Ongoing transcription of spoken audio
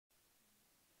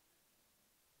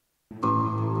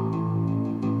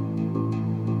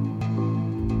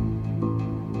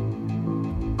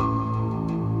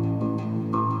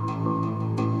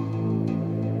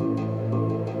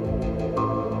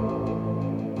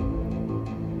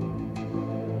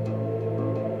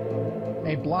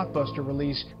a blockbuster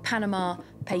release. Panama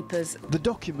Papers. The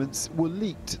documents were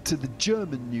leaked to the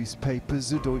German newspaper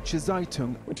Süddeutsche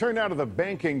Zeitung. We turn now to the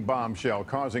banking bombshell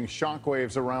causing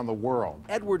shockwaves around the world.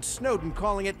 Edward Snowden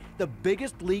calling it the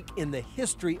biggest leak in the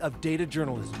history of data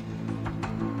journalism.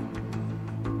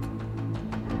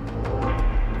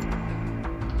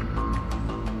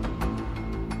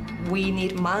 We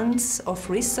need months of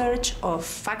research, of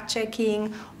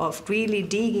fact-checking, of really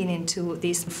digging into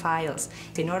these files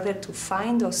in order to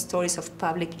find those stories of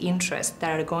public interest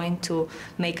that are going to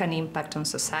make an impact on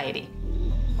society.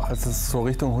 Als es so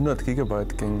Richtung 100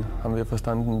 Gigabyte ging, haben wir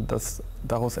verstanden, dass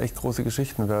daraus echt große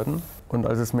Geschichten werden. Und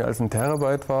als es mehr als 1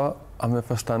 Terabyte war, haben wir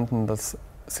verstanden, dass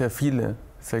sehr viele,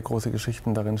 sehr große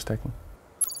Geschichten darin stecken.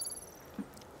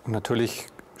 Und natürlich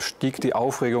stieg die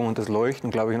Aufregung und das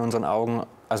Leuchten, glaube ich, in unseren Augen,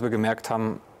 als wir gemerkt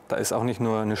haben, da ist auch nicht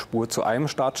nur eine Spur zu einem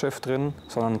Staatschef drin,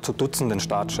 sondern zu Dutzenden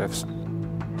Staatschefs.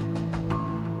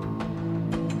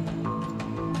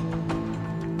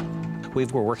 We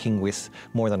were working with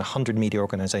more than 100 media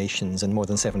organizations in more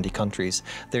than 70 countries.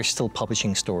 They're still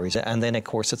publishing stories. And then, of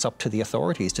course, it's up to the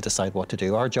authorities to decide what to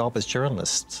do. Our job as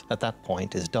journalists at that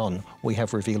point is done. We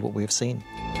have revealed what we've seen.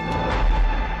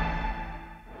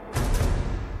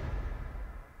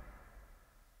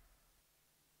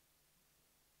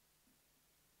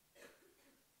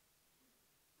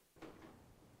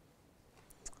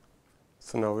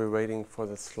 So now we're waiting for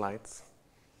the slides.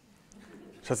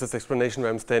 Just this explanation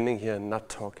where I'm standing here and not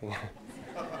talking.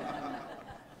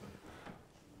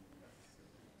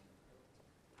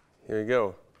 Here we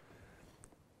go.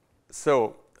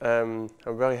 So I'm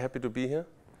very happy to be here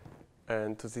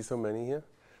and to see so many here.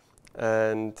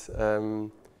 And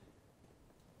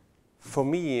for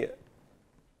me,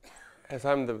 as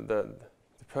I'm the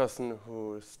person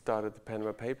who started the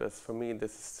Panama Papers, for me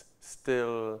this is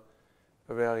still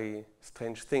a very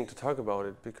strange thing to talk about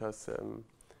it, because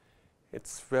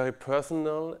it's very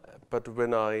personal, but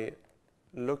when I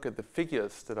look at the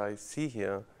figures that I see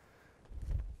here,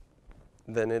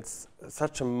 then it's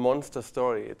such a monster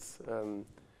story. It's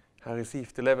I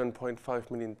received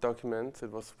 11.5 million documents.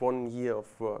 It was 1 year of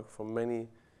work for many,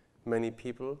 many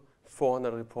people,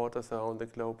 400 reporters around the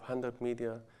globe, 100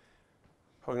 media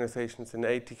organizations in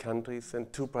 80 countries,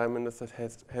 and 2 prime ministers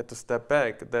had to step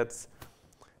back.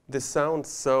 This sounds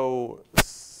so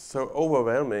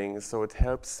overwhelming, so it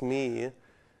helps me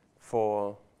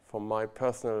for my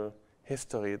personal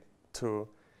history to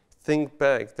think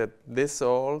back that this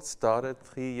all started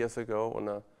 3 years ago on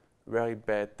a very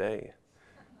bad day.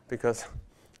 Because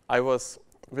I was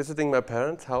visiting my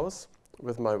parents' house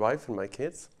with my wife and my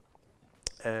kids,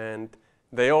 and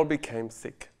they all became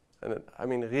sick. And I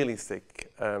mean really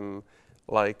sick,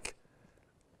 like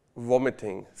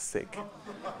vomiting sick.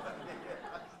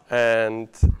 And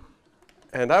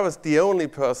I was the only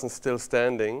person still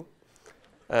standing.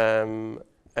 And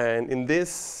in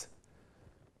this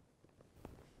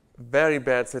very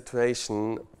bad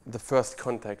situation, the first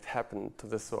contact happened to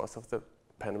the source of the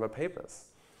Panama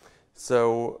Papers.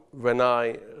 So when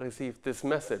I received this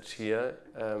message here,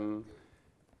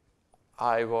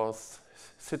 I was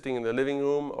sitting in the living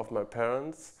room of my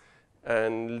parents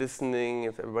and listening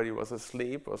if everybody was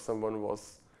asleep or someone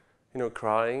was,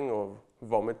 crying or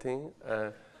vomiting.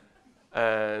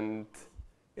 And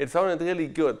it sounded really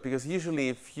good, because usually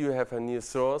if you have a new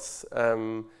source,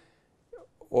 if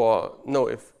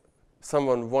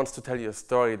someone wants to tell you a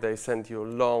story, they send you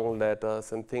long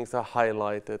letters and things are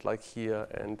highlighted like here,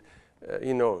 and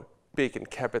big in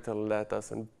capital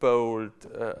letters and bold,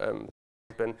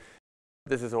 and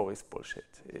this is always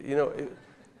bullshit.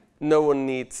 No one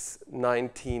needs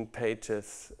 19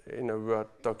 pages in a Word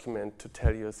document to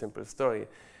tell you a simple story.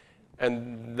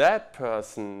 And that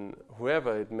person,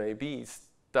 whoever it may be,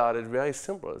 started very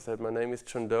simple. Said, my name is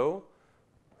John Doe,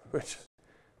 which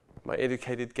my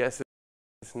educated guess is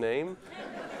his name.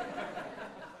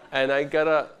 And I got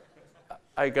a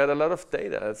lot of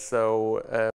data, so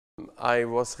I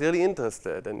was really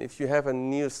interested. And if you have a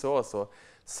new source or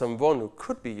someone who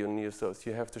could be your new source,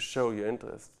 you have to show your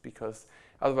interest, because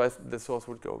otherwise the source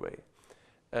would go away.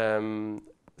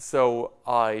 So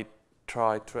I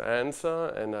tried to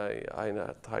answer, and I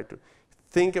tried to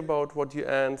think about what you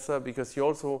answer, because you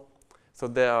also,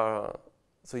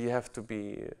 you have to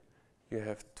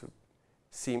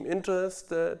seem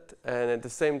interested, and at the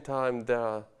same time there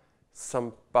are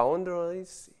some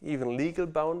boundaries, even legal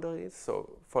boundaries.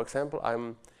 So, for example,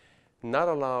 I'm not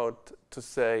allowed to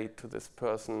say to this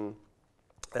person,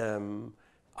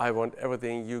 I want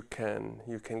everything you can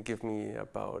give me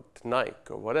about Nike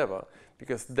or whatever,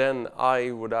 because then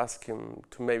I would ask him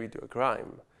to maybe do a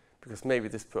crime, because maybe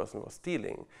this person was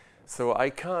stealing. So I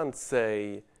can't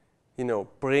say you know,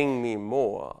 bring me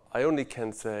more. I only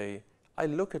can say, I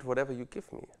look at whatever you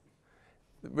give me,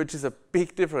 which is a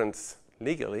big difference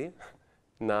legally,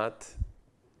 not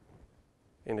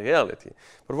in reality.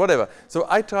 But whatever. So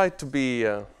I tried to be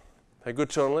a good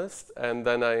journalist, and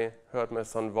then I heard my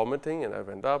son vomiting, and I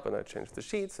went up and I changed the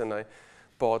sheets, and I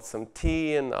bought some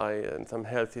tea and some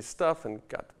healthy stuff, and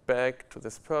got back to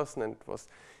this person and was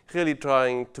really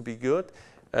trying to be good.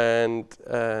 And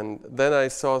then I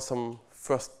saw some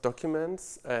first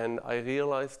documents, and I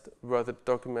realized where the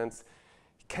documents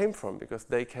came from, because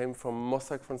they came from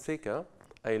Mossack Fonseca,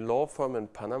 a law firm in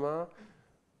Panama,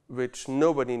 which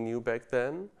nobody knew back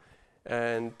then.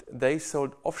 And they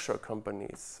sold offshore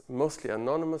companies, mostly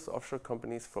anonymous offshore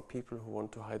companies for people who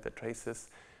want to hide their traces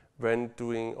when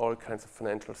doing all kinds of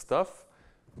financial stuff.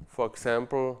 For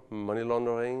example, money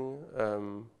laundering,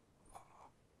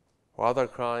 or other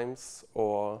crimes,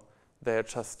 or they're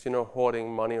just, you know,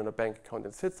 hoarding money on a bank account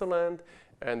in Switzerland,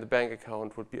 and the bank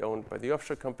account would be owned by the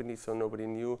offshore company, so nobody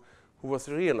knew who was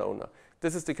the real owner.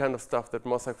 This is the kind of stuff that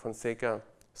Mossack Fonseca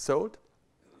sold.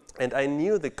 And I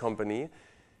knew the company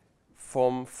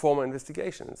from former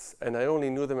investigations, and I only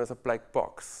knew them as a black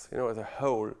box, you know, as a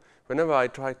hole. Whenever I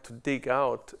tried to dig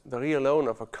out the real owner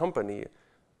of a company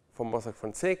from Mossack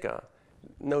Fonseca,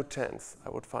 no chance I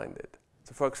would find it.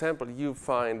 So for example, you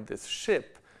find this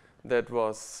ship that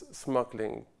was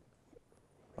smuggling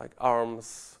like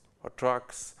arms or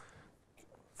drugs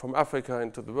from Africa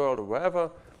into the world or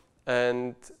wherever,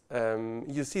 and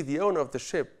you see the owner of the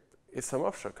ship is some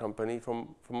offshore company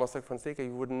from Mossack Fonseca.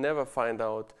 You would never find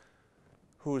out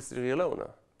who is the real owner,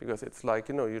 because it's like,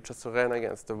 you know, you just ran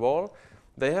against the wall.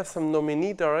 They have some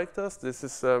nominee directors. This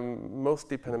is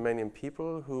mostly Panamanian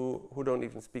people who don't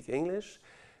even speak English.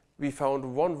 We found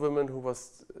one woman who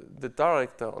was the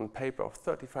director on paper of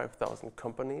 35,000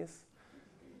 companies.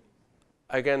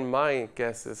 Again, my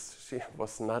guess is she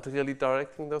was not really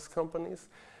directing those companies,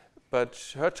 but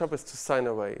her job is to sign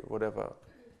away whatever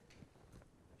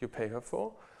you pay her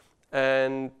for.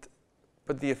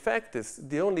 But the effect is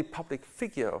the only public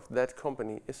figure of that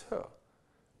company is her,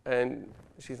 and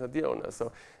she's not the owner.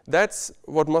 So that's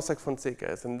what Mossack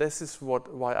Fonseca is, and this is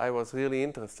why I was really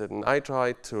interested. And I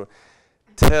tried to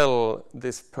tell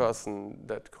this person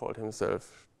that called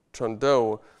himself John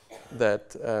Doe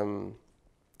that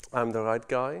I'm the right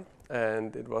guy,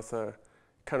 and it was a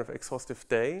kind of exhaustive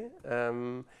day.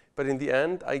 But in the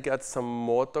end, I got some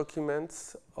more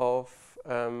documents of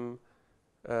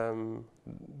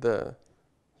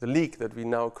the leak that we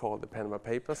now call the Panama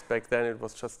Papers. Back then, it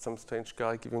was just some strange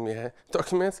guy giving me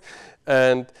documents.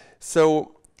 And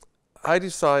so I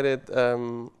decided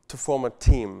to form a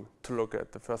team to look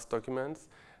at the first documents.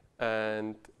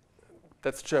 And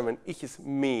that's German. Ich is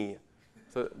me.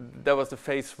 So that was the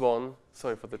phase one.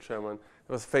 Sorry for the German.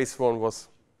 It was phase one was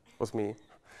me.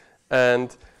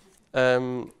 And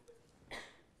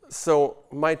so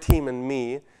my team and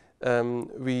me,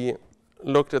 we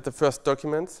looked at the first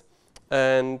documents,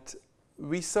 and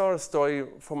we saw a story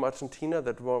from Argentina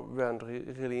that wasn't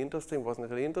really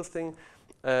interesting,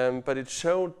 but it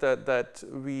showed that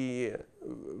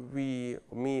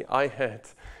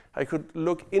I could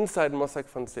look inside Mossack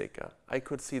Fonseca. I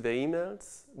could see the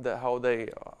emails, how they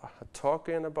are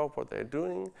talking about what they're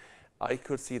doing. I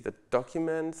could see the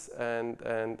documents,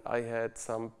 and I had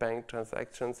some bank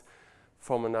transactions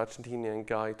from an Argentinian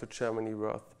guy to Germany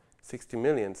worth 60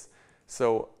 millions.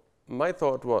 So my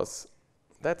thought was,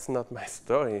 that's not my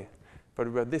story,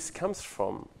 but where this comes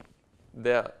from,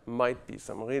 there might be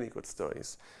some really good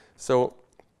stories. So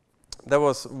that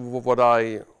was what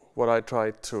I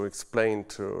tried to explain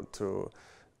to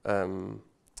the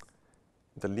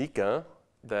leaker,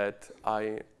 that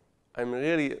I'm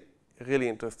really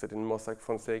interested in Mossack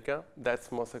Fonseca. That's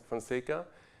Mossack Fonseca.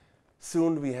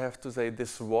 Soon we have to say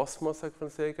this was Mossack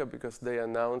Fonseca, because they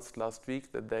announced last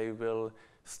week that they will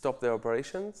stop their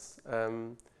operations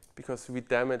because we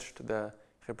damaged their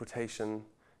reputation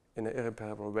in an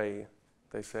irreparable way,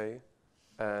 they say.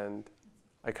 And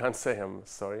I can't say I'm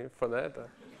sorry for that.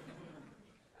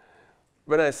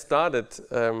 When I started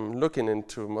looking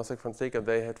into Mossack Fonseca,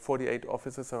 they had 48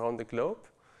 offices around the globe.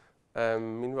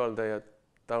 Meanwhile, they are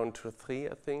down to 3,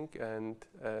 I think, and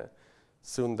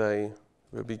soon they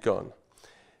will be gone.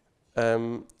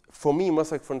 For me,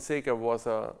 Mossack Fonseca was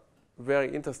a very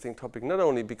interesting topic, not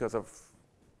only because of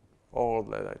all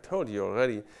that I told you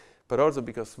already, but also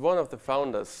because one of the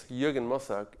founders, Jürgen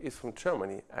Mossack, is from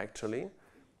Germany, actually.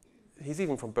 He's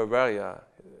even from Bavaria.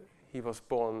 He was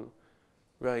born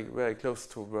very, very close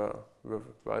to where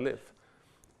I live.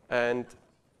 And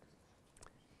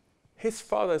his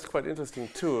father is quite interesting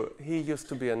too. He used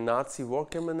to be a Nazi war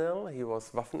criminal. He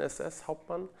was Waffen-SS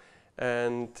Hauptmann.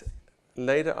 And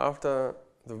later, after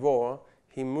the war,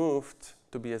 he moved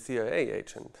to be a CIA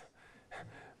agent,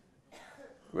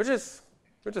 which is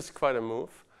quite a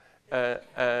move.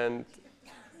 And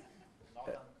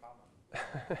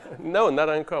no, not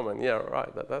uncommon. Yeah, right.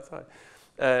 That's right.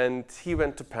 And he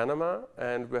went to Panama,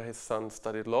 and where his son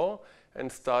studied law,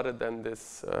 and started then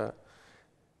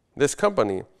this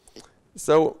company.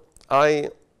 So I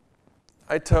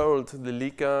told the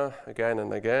leaker again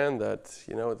and again that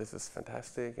this is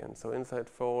fantastic and so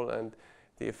insightful, and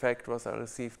the effect was I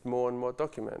received more and more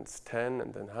documents, 10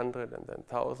 and then 100 and then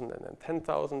 1,000 and then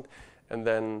 10,000 and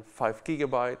then 5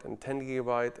 gigabyte and 10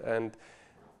 gigabyte, and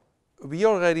we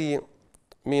already,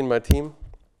 me and my team,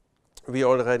 we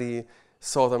already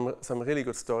saw some really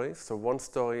good stories. So one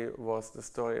story was the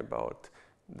story about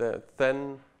the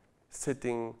then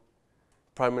sitting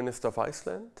Prime Minister of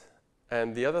Iceland,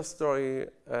 and the other story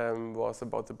was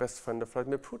about the best friend of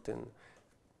Vladimir Putin,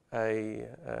 a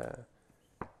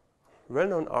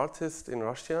well-known artist in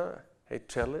Russia, a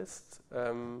cellist,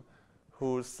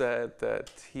 who said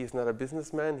that he's not a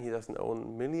businessman, he doesn't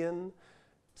own millions.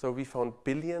 So we found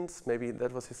billions. Maybe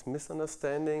that was his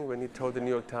misunderstanding when he told the New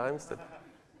York Times that.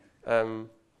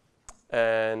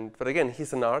 But again,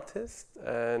 he's an artist,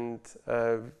 and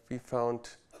we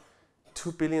found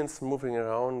 2 billion moving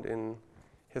around in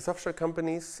his offshore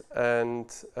companies. And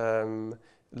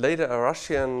later, a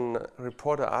Russian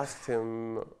reporter asked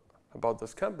him about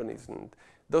those companies, and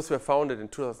those were founded in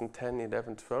 2010,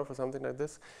 11, 12, or something like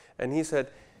this. And he said,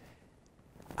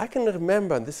 I can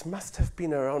remember, this must have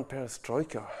been around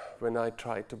Perestroika when I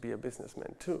tried to be a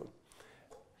businessman too.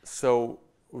 So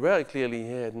very clearly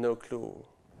he had no clue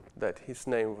that his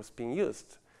name was being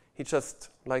used. He just,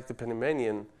 like the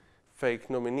Panamanian fake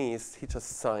nominees, he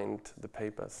just signed the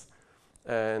papers.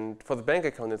 And for the bank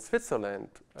account in Switzerland,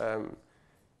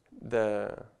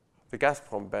 the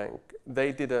Gazprom bank,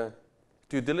 they did a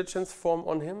due diligence form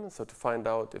on him, so to find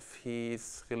out if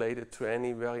he's related to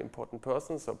any very important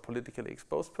persons or politically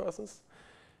exposed persons.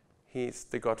 He's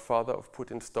the godfather of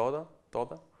Putin's daughter.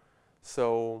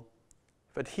 So,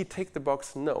 but he ticked the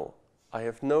box, no, I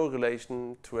have no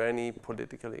relation to any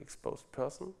politically exposed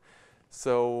person.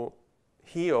 So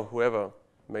he or whoever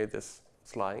made this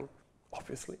is lying,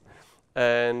 obviously.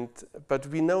 But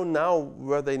we know now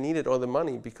where they needed all the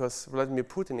money, because Vladimir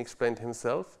Putin explained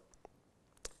himself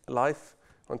live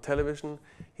on television.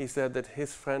 He said that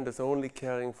his friend is only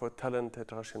caring for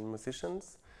talented Russian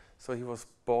musicians, so he was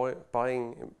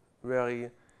buying very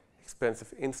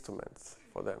expensive instruments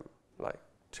for them, like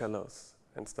cellos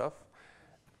and stuff.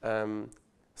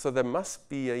 So there must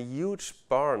be a huge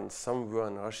barn somewhere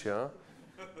in Russia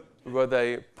where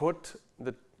they put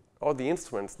all the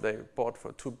instruments they bought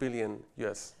for $2 billion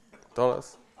US.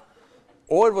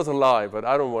 Or it was a lie, but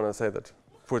I don't want to say that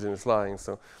Putin is lying.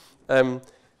 So,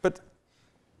 but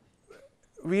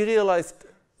we realized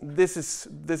this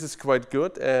is quite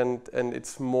good, and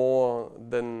it's more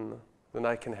than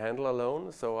I can handle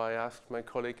alone. So I asked my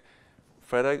colleague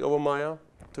Frederick Obermayer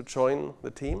to join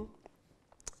the team,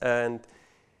 and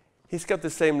he's got the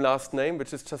same last name,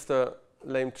 which is just a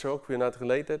lame joke. We're not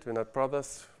related, we're not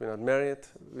brothers, we're not married,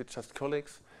 we're just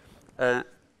colleagues.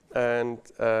 And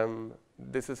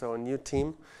this is our new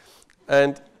team.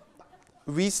 And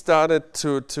we started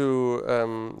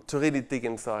to really dig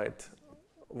inside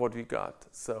what we got.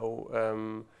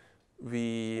 So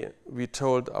we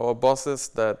told our bosses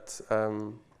that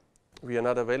we are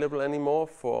not available anymore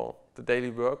for the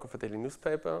daily work of a daily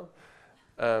newspaper,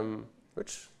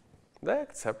 which they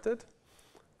accepted,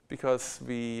 because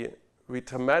we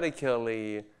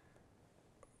dramatically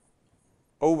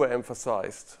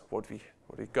overemphasized what we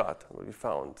got, what we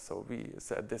found. So we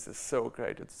said, this is so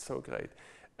great, it's so great.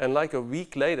 And like a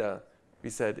week later, we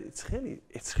said, it's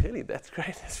really that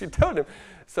great, as we told him.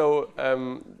 So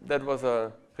that was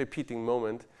a repeating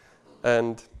moment.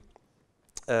 And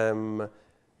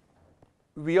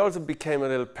we also became a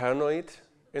little paranoid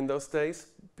in those days,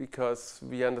 because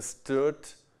we understood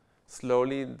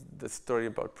slowly the story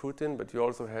about Putin, but we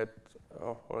also had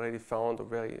already found, or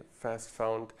very fast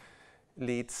found,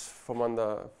 leads from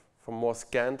more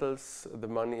scandals, the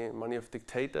money of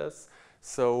dictators.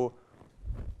 So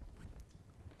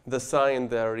the sign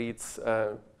there reads,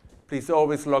 please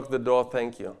always lock the door,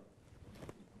 thank you.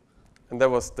 And that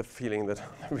was the feeling that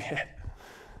we had.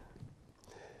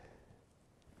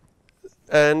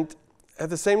 And at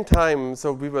the same time,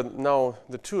 so we were now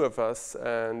the two of us,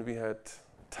 and we had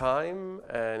time,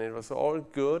 and it was all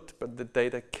good, but the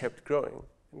data kept growing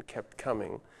and kept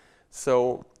coming.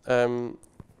 So when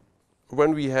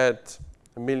we had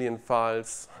 1 million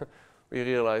files, we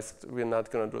realized we're not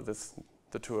going to do this,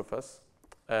 the two of us.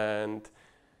 And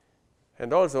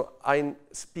And also, I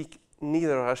speak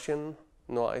neither Russian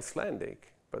nor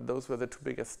Icelandic, but those were the two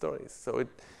biggest stories. So it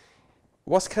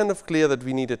was kind of clear that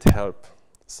we needed help.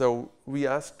 So we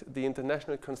asked the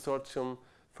International Consortium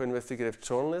for Investigative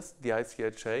Journalists, the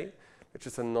ICHA, which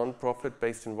is a non-profit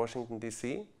based in Washington,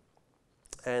 D.C.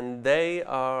 And they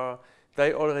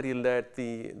already led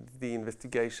the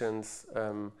investigations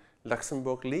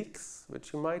Luxembourg Leaks,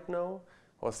 which you might know,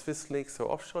 or Swiss Leaks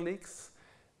or Offshore Leaks.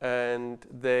 And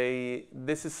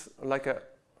this is like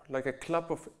a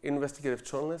club of investigative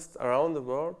journalists around the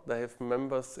world. They have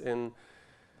members in,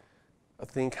 I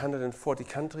think, 140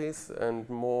 countries and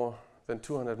more than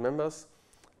 200 members.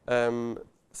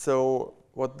 So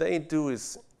what they do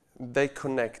is they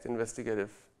connect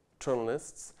investigative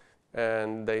journalists,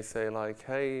 and they say like,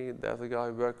 hey, there's a guy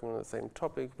working on the same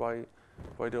topic, why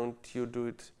don't you do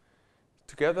it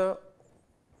together?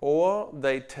 Or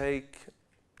they take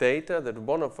data that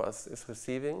one of us is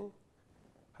receiving.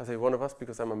 I say one of us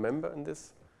because I'm a member in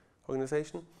this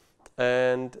organization.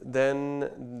 And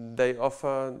then they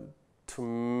offer to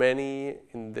many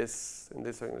in this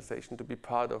organization to be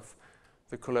part of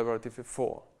the collaborative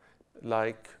effort,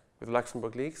 like with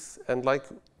Luxembourg Leaks, and like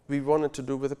we wanted to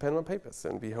do with the Panama Papers,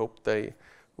 and we hoped they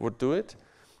would do it.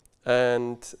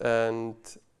 And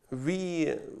we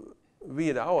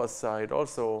at our side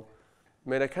also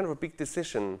made a kind of a big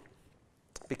decision,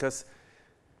 because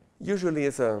usually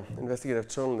as an investigative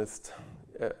journalist,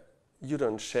 you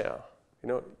don't share.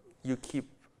 You keep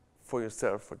for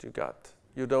yourself what you got.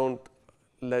 You don't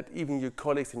let even your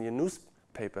colleagues in your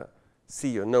newspaper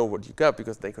see or know what you got,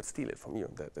 because they could steal it from you.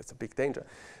 That's a big danger.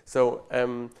 So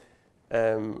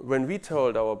when we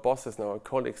told our bosses and our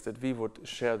colleagues that we would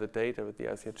share the data with the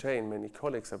ICHA and many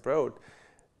colleagues abroad,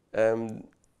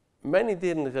 many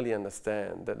didn't really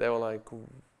understand that. They were like,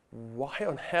 why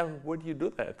on hell would you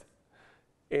do that?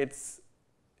 It's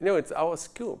our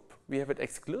scoop. We have it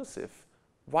exclusive.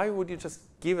 Why would you just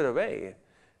give it away?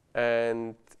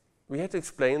 And we had to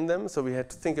explain them, so we had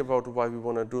to think about why we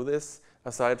want to do this.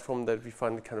 Aside from that, we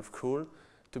find it kind of cool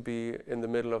to be in the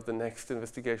middle of the next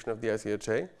investigation of the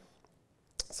ICHA.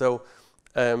 So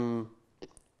the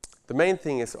main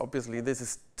thing is, obviously, this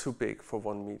is too big for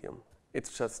one medium.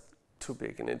 It's just too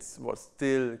big, and it was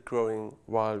still growing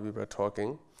while we were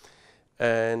talking.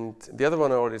 And the other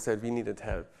one I already said, we needed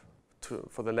help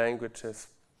for the languages,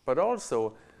 but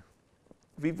also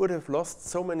we would have lost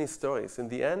so many stories. In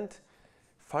the end,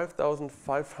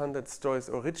 5,500 stories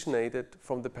originated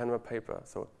from the Panama Papers,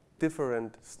 so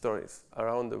different stories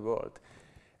around the world.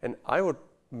 And I would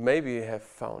maybe have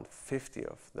found 50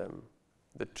 of them,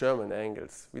 the German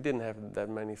angles. We didn't have that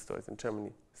many stories in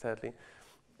Germany, sadly.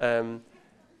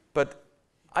 But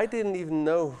I didn't even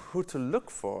know who to look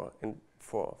for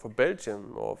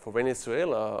Belgium or for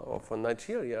Venezuela or for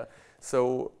Nigeria.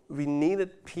 So we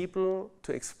needed people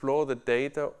to explore the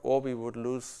data, or we would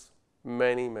lose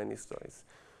many, many stories.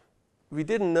 We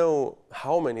didn't know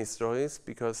how many stories,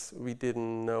 because we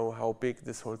didn't know how big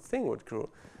this whole thing would grow.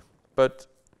 But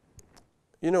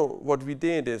what we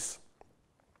did is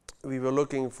we were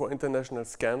looking for international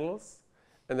scandals,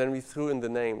 and then we threw in the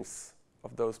names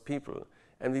of those people.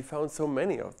 And we found so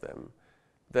many of them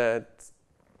that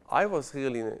I was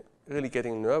really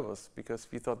getting nervous, because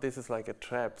we thought this is like a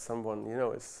trap. Someone,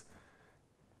 is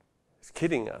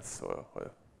kidding us or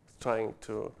trying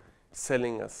to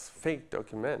selling us fake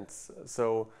documents.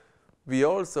 So we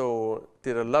also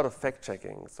did a lot of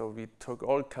fact-checking. So we took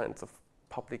all kinds of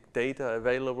public data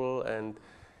available and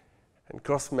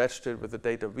cross-matched it with the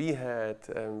data we had.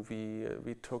 And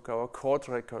we took our court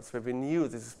records where we knew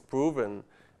this is proven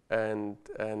and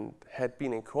had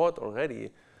been in court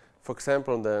already. For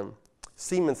example, the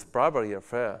Siemens bribery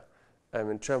affair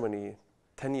in Germany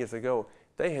 10 years ago,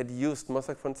 they had used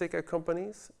Mossack Fonseca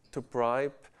companies to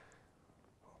bribe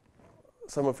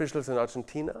some officials in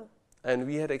Argentina, and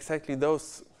we had exactly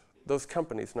those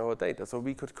companies in our data, so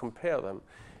we could compare them.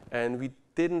 And we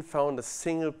didn't find a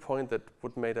single point that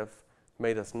would made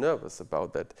us nervous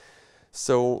about that.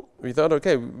 So we thought,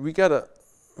 okay, we gotta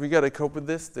cope with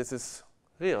this. This is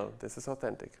real. This is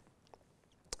authentic.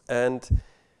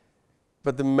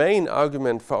 But the main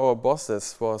argument for our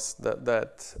bosses was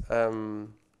that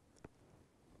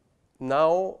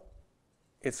now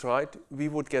it's right, we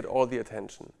would get all the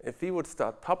attention. If we would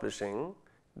start publishing,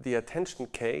 the attention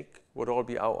cake would all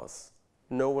be ours.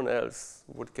 No one else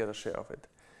would get a share of it.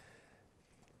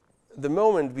 The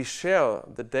moment we share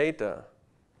the data,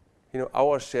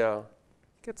 our share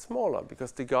gets smaller,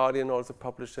 because The Guardian also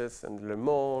publishes, and Le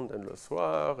Monde and Le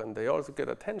Soir, and they also get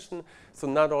attention. So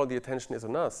not all the attention is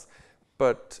on us.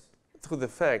 But through the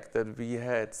fact that we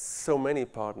had so many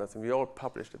partners and we all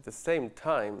published at the same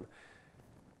time,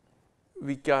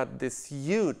 we got this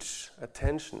huge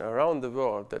attention around the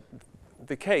world that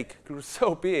the cake grew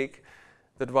so big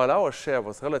that while our share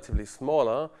was relatively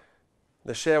smaller,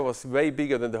 the share was way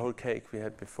bigger than the whole cake we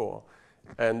had before.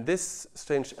 And this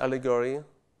strange allegory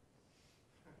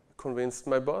convinced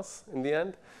my boss in the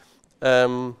end.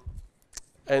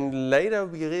 And later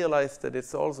we realized that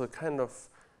it's also kind of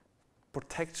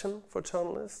protection for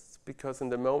journalists, because in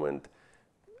the moment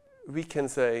we can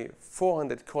say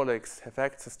 400 colleagues have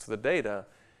access to the data.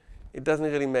 It doesn't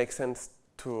really make sense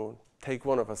to take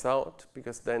one of us out,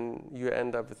 because then you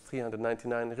end up with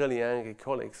 399 really angry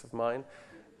colleagues of mine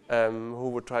who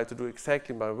would try to do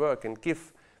exactly my work and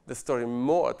give the story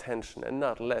more attention and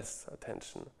not less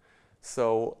attention.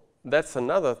 So that's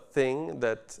another thing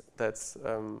that's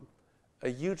a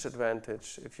huge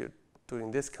advantage if you're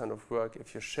doing this kind of work,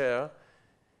 if you share.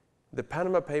 The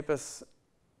Panama Papers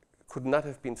could not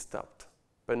have been stopped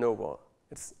by no one.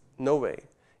 It's no way.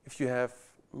 If you have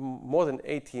more than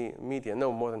 80 media,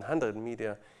 no, more than 100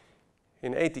 media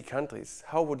in 80 countries,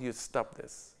 how would you stop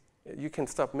this? You can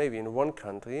stop maybe in one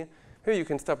country, maybe you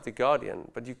can stop The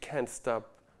Guardian, but you can't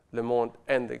stop Le Monde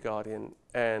and The Guardian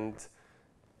and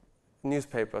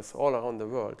newspapers all around the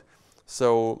world.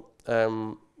 So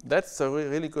that's a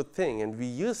really good thing, and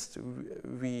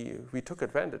we took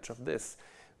advantage of this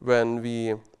when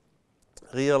we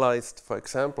realized, for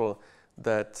example,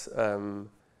 that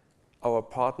our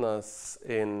partners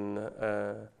in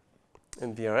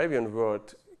the Arabian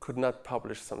world could not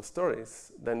publish some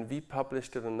stories. Then we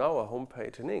published it on our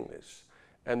homepage in English,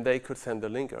 and they could send the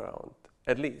link around,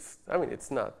 at least. I mean, it's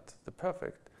not the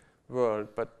perfect world,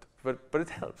 but it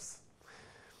helps.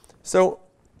 So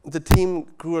the team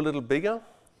grew a little bigger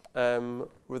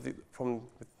with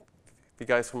the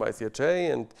guys from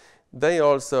ICHA, and they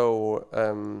also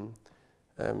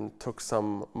took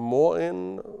some more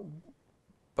in,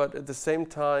 but at the same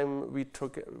time we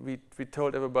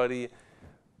told everybody,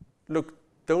 look,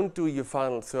 don't do your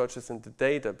final searches in the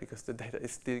data, because the data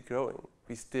is still growing.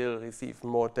 We still receive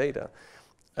more data.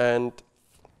 And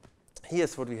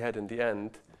here's what we had in the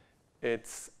end.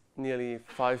 It's nearly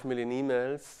 5 million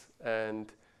emails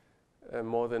and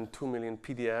more than 2 million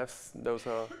PDFs. Those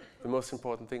are the most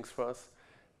important things for us.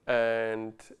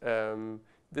 And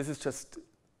this is just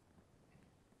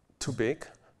too big.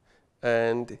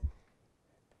 And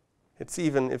it's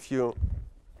even, if you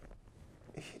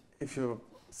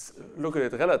look at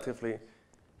it relatively,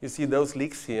 you see those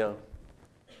leaks here.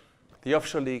 The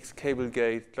offshore leaks,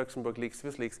 Cablegate, Luxembourg leaks,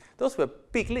 Swiss leaks, those were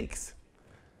big leaks.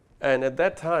 And at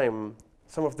that time,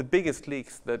 some of the biggest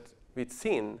leaks that we'd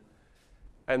seen.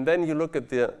 And then you look at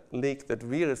the leak that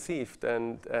we received,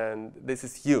 and this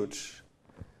is huge.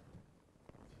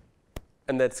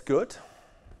 And that's good,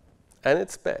 and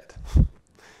it's bad.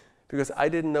 Because I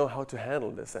didn't know how to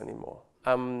handle this anymore.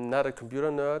 I'm not a computer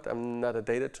nerd, I'm not a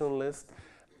data journalist.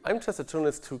 I'm just a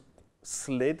journalist who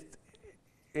slid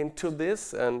into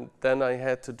this, and then I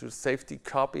had to do safety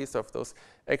copies of those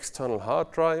external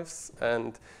hard drives,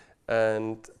 and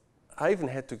I even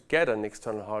had to get an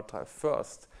external hard drive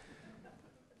first.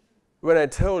 When I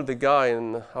told the guy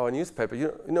in our newspaper,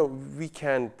 you know, we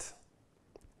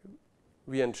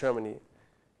in Germany,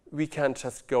 we can't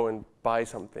just go and buy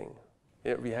something.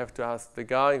 You know, we have to ask the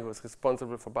guy who's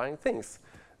responsible for buying things.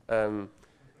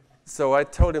 So I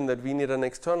told him that we need an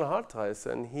external hard drive,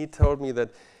 and he told me that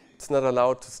it's not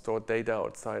allowed to store data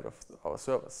outside of our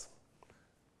servers.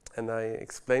 And I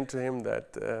explained to him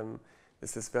that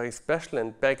this is very special,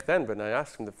 and back then when I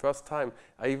asked him the first time,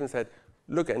 I even said,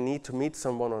 look, I need to meet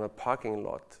someone on a parking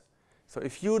lot. So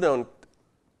if you don't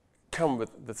come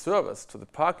with the servers to the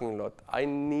parking lot, I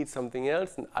need something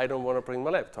else, and I don't want to bring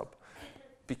my laptop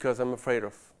because I'm afraid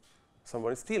of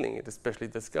someone stealing it, especially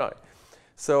this guy.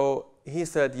 So he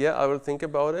said, yeah, I will think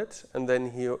about it, and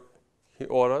then he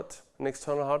ordered an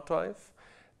external hard drive,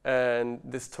 and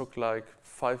this took like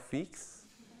 5 weeks.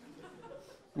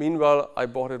 Meanwhile, I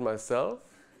bought it myself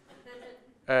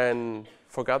and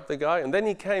forgot the guy, and then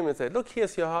he came and said, look,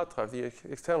 here's your hard drive, the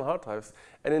external hard drives,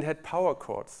 and it had power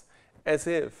cords, as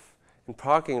if in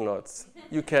parking lots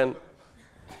you can.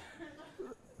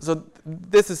 So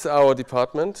this is our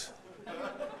department,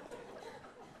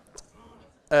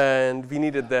 and we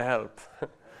needed their help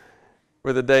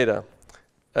with the data.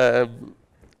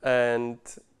 And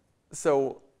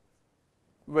so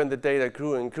when the data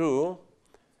grew and grew,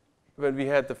 when we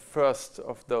had the first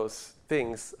of those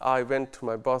things, I went to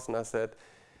my boss and I said,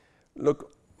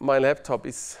 look, my laptop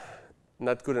is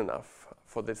not good enough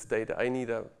for this data. I need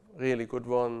a really good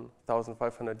one,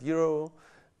 1,500 euro.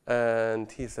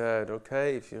 And he said,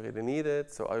 okay, if you really need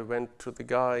it. So I went to the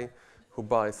guy who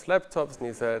buys laptops, and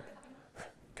he said,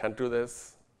 can't do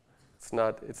this.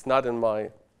 It's not in my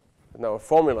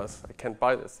formulas. I can't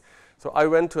buy this. So I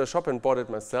went to a shop and bought it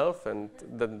myself, and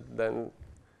then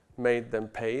made them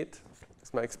pay it.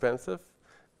 It's more expensive.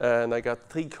 And I got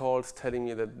 3 calls telling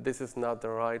me that this is not the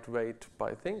right way to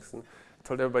buy things. And I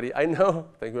told everybody, I know,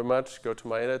 thank you very much, go to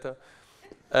my editor.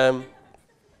 Then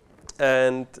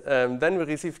we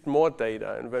received more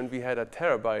data, and when we had a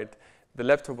terabyte, the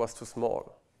laptop was too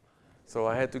small. So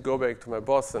I had to go back to my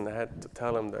boss, and I had to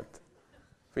tell him that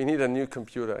we need a new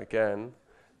computer again.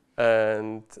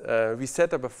 And we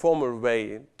set up a formal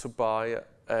way to buy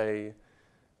a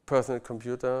personal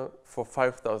computer for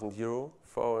 5,000 euro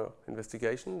for our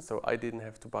investigation. So I didn't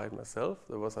have to buy it myself.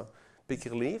 There was a big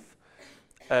relief.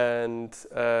 And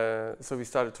so we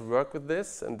started to work with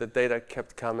this, and the data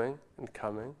kept coming and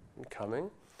coming and coming.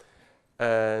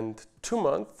 And 2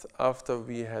 months after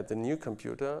we had the new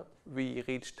computer, we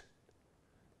reached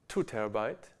 2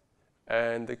 terabytes,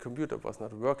 and the computer was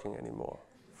not working anymore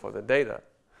for the data.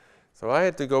 So I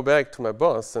had to go back to my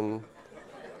boss and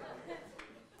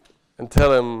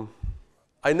tell him,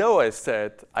 I know I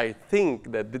said I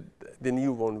think that the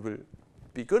new one will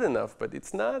be good enough, but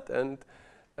it's not. And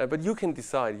but you can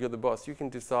decide. You're the boss. You can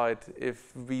decide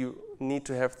if we need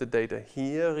to have the data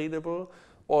here readable,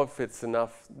 or if it's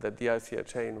enough that the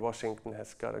ICHA in Washington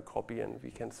has got a copy and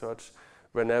we can search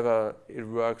whenever it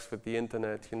works with the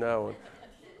internet, you know.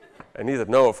 And he said,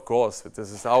 no, of course,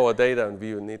 this is our data and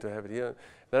we need to have it here.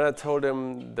 Then I told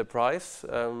him the price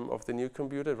of the new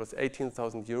computer. It was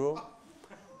 18,000 euro.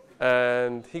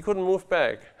 And he couldn't move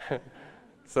back.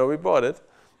 So we bought it.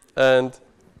 And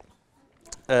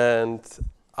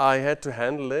I had to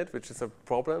handle it, which is a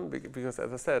problem, because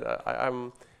as I said,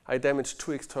 I damaged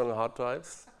 2 external hard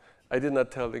drives. I did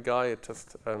not tell the guy. I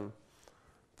just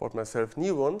bought myself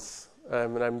new ones,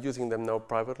 and I'm using them now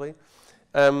privately.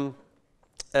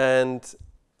 And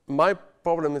my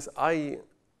problem is I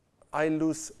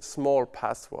lose small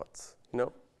passwords, you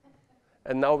know.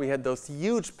 And now we had those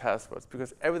huge passwords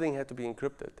because everything had to be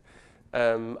encrypted.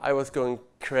 I was going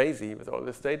crazy with all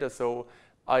this data, so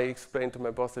I explained to my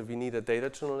boss that we need a data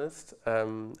journalist,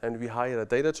 and we hired a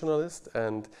data journalist.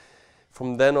 And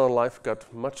from then on, life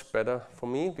got much better for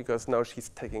me because now she's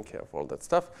taking care of all that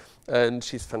stuff, and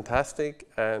she's fantastic.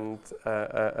 And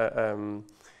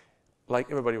like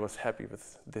everybody was happy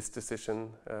with this decision.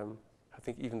 I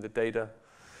think even the data.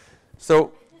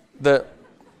 So the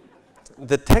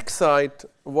tech side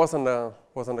was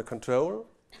under control.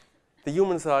 The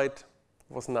human side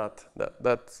was not.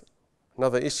 That's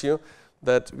another issue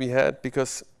that we had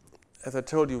because, as I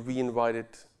told you, we invited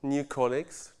new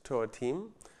colleagues to our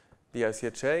team, the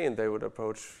ICHA, and they would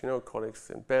approach, you know, colleagues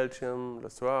in Belgium,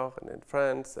 Le Soir, and in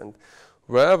France, and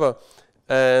wherever.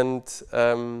 And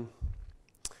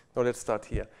now let's start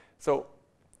here. So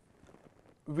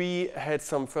we had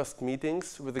some first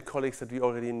meetings with the colleagues that we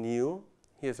already knew.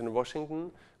 Here's in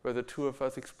Washington, where the 2 of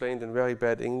us explained in very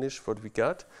bad English what we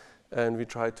got, and we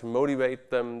tried to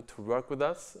motivate them to work with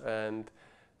us. And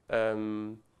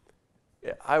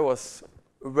I was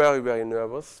very, very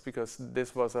nervous because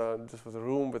this was a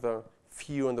room with a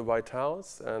view on the White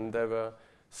House, and there were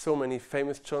so many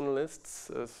famous journalists,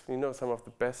 you know, some of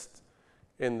the best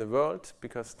in the world,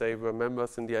 because they were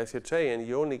members in the ICHA, and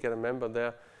you only get a member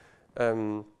there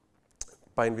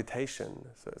by invitation.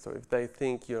 So if they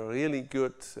think you're a really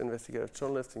good investigative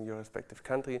journalist in your respective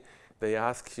country, they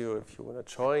ask you if you want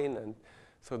to join. And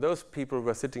so those people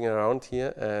were sitting around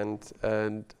here, and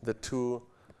the two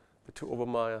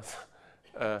Obermayers,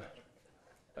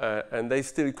 and they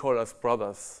still call us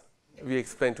brothers. We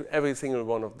explain to every single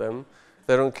one of them.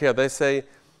 They don't care. They say,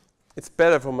 it's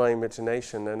better for my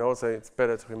imagination, and also it's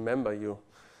better to remember you.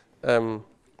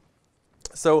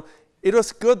 So it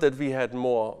was good that we had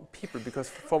more people, because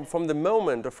from the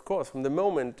moment, of course, from the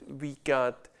moment we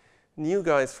got new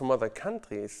guys from other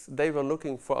countries, they were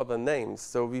looking for other names.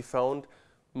 So we found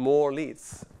more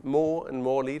leads, more and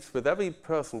more leads. With every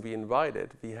person we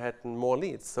invited, we had more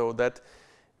leads. So that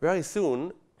very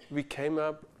soon we came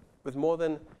up with more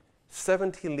than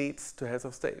 70 leads to heads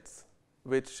of states,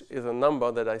 which is a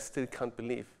number that I still can't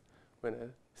believe when I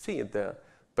see it there.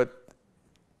 But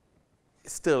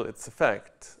still, it's a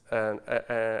fact, and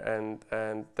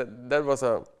that was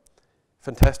a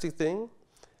fantastic thing.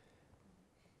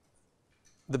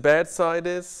 The bad side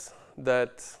is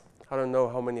that I don't know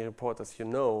how many reporters you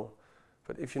know,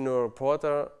 but if you know a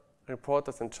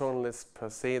reporters and journalists per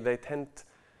se, they tend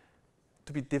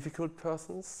to be difficult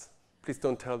persons. Please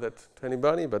don't tell that to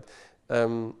anybody, but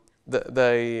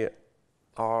they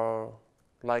are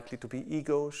likely to be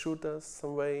ego shooters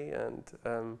some way,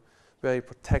 and very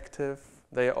protective.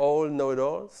 They all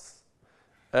know-it-alls,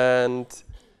 and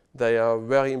They are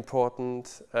very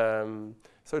important.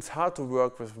 So it's hard to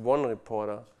work with one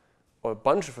reporter or a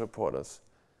bunch of reporters.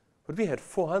 But we had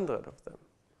 400 of them.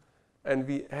 And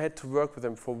we had to work with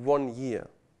them for 1 year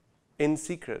in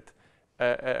secret.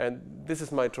 And this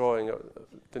is my drawing of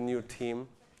the new team.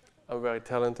 I'm very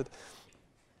talented.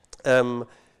 The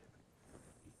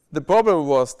problem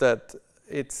was that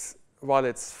while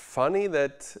it's funny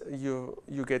that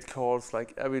you get calls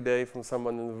like every day from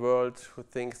someone in the world who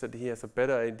thinks that he has a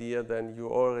better idea than you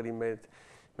already made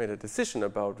a decision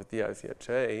about with the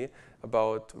ICHA,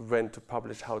 about when to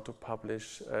publish, how to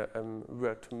publish,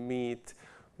 where to meet,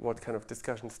 what kind of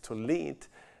discussions to lead.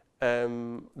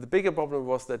 The bigger problem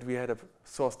was that we had a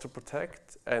source to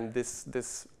protect, and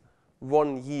this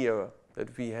 1 year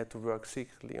that we had to work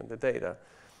secretly on the data.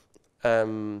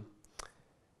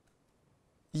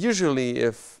 Usually,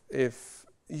 if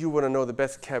you want to know the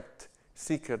best kept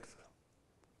secret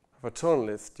of a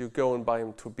journalist, you go and buy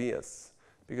him 2 beers,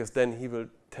 because then he will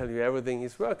tell you everything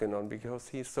he's working on, because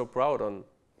he's so proud on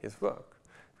his work,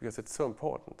 because it's so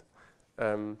important.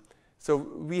 So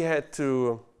we had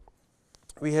to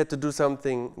do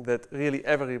something that really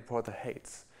every reporter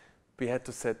hates. We had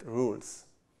to set rules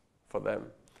for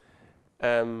them.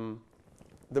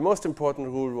 The most important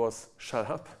rule was shut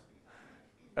up,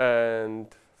 and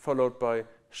followed by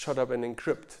shut up and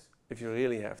encrypt if you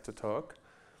really have to talk.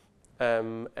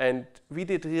 And we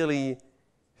did really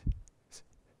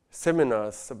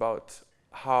seminars about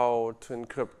how to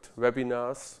encrypt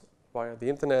webinars via the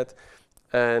internet,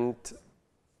 and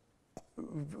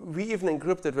we even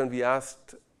encrypted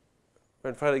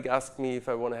when Frederick asked me if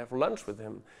I want to have lunch with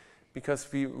him,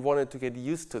 because we wanted to get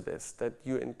used to this, that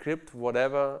you encrypt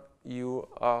whatever you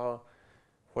are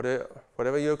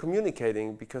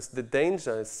communicating, because the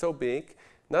danger is so big,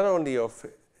 not only of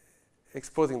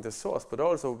exposing the source, but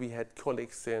also we had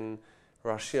colleagues in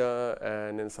Russia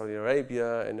and in Saudi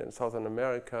Arabia and in Southern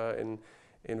America, in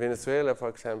Venezuela, for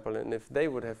example, and if they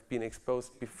would have been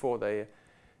exposed before they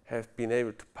have been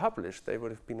able to publish, they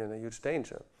would have been in a huge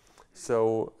danger.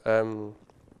 So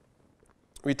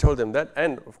we told them that,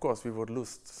 and of course we would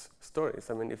lose stories.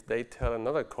 I mean, if they tell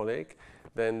another colleague,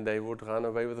 then they would run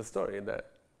away with the story.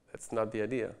 That's not the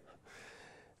idea.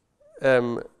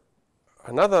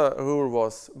 Another rule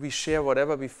was we share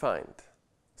whatever we find.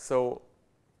 So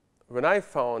when I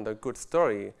found a good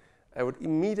story, I would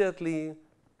immediately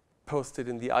post it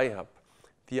in the iHub.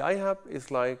 The iHub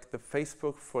is like the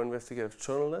Facebook for investigative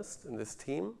journalists in this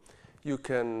team. You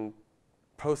can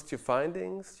post your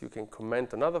findings, you can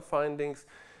comment on other findings.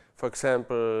 For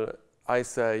example, I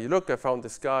say, look, I found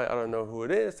this guy, I don't know who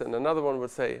it is, and another one would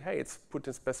say, hey, it's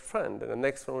Putin's best friend, and the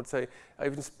next one would say, I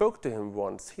even spoke to him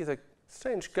once, he's a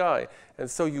strange guy. And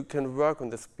so you can work on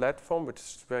this platform, which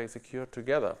is very secure,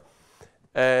 together.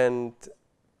 And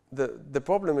the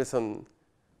problem is on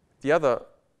the other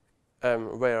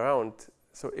way around.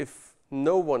 So if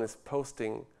no one is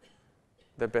posting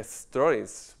the best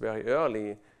stories very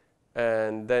early,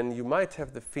 and then you might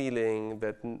have the feeling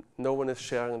that no one is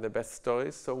sharing the best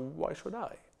stories, so why should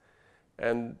I?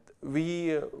 And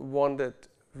we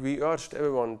urged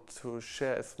everyone to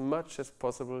share as much as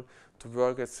possible, to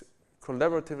work as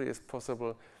collaboratively as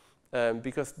possible,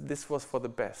 because this was for the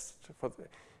best.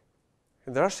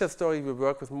 In the Russia story, we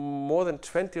worked with more than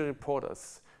 20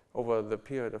 reporters over the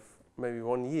period of maybe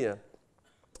 1 year.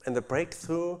 And the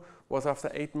breakthrough was after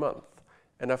 8 months.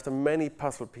 And after many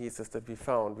puzzle pieces that we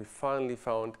finally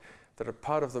found that a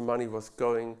part of the money was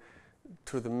going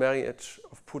to the marriage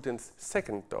of Putin's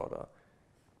second daughter,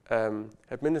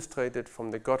 administrated from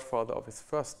the godfather of his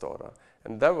first daughter.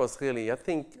 And that was really, I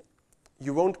think,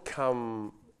 you won't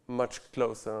come much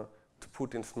closer to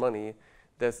Putin's money.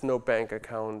 There's no bank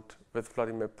account with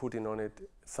Vladimir Putin on it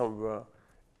somewhere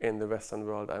in the Western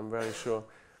world, I'm very sure,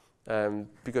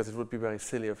 because it would be very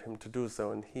silly of him to do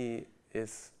so, and he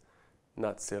is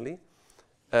not silly.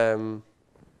 And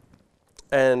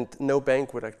no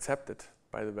bank would accept it,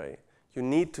 by the way. You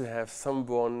need to have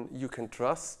someone you can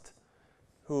trust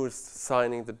who is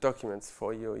signing the documents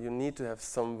for you. You need to have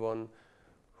someone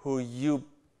who you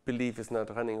believe is not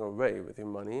running away with your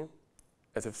money,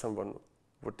 as if someone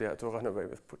would dare to run away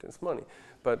with Putin's money.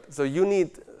 But so you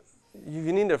need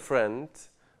a friend,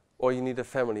 or you need a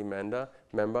family member.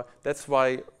 That's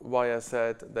why I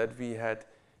said that we had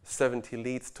 70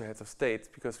 leads to heads of states,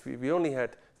 because we only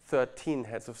had 13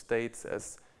 heads of states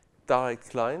as direct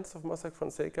clients of Mossack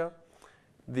Fonseca.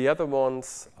 The other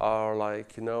ones are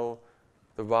like, the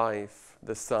wife,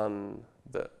 the son,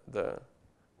 the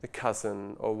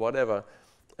cousin, or whatever.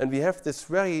 And we have this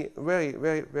very, very,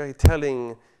 very, very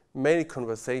telling email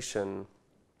conversation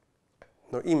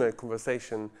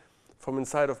from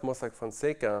inside of Mossack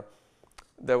Fonseca,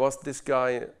 there was this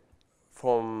guy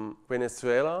from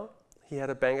Venezuela. He had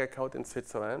a bank account in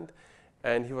Switzerland,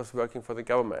 and he was working for the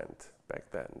government back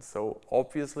then. So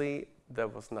obviously,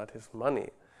 that was not his money.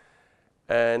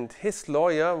 And his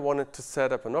lawyer wanted to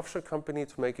set up an offshore company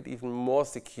to make it even more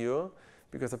secure,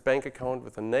 because a bank account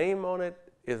with a name on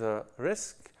it is a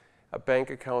risk. A bank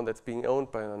account that's being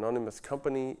owned by an anonymous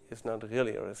company is not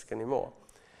really a risk anymore.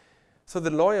 So the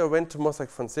lawyer went to Mossack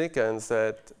Fonseca and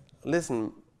said,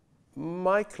 listen,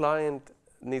 my client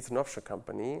needs an offshore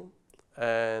company,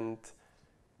 and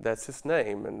that's his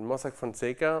name. And Mossack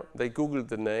Fonseca, they Googled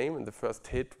the name, and the first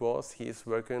hit was he is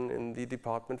working in the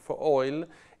Department for Oil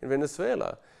in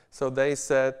Venezuela. So they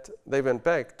said, they went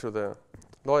back to the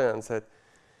lawyer and said,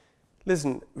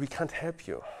 listen, we can't help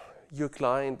you. Your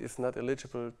client is not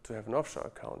eligible to have an offshore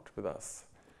account with us,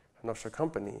 an offshore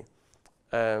company.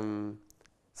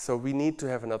 So we need to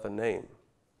have another name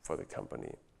for the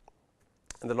company.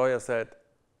 And the lawyer said,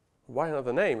 why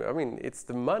another name? I mean, it's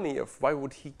the money of why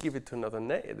would he give it to another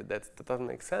name? That doesn't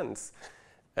make sense.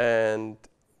 And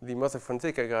the Mossack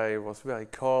Fonseca guy was very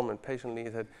calm and patiently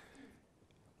said,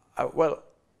 well,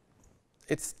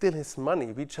 it's still his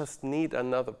money. We just need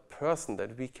another person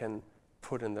that we can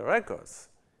put in the records,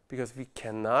 because we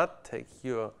cannot take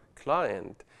your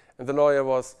client. And the lawyer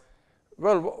was,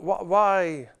 well,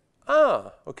 why?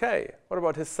 Ah, okay, what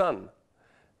about his son?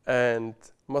 And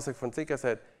Mossack Fonseca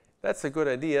said, that's a good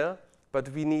idea, but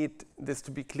we need this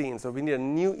to be clean. So we need a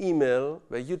new email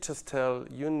where you just tell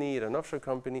you need an offshore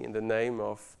company in the name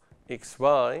of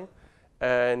XY.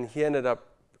 And he ended up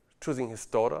choosing his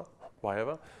daughter,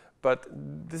 whatever. But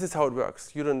this is how it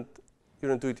works. You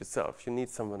don't do it yourself. You need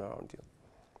someone around you.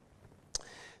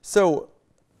 So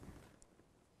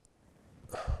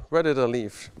where did I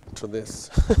leave to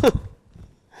this?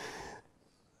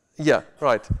 Yeah,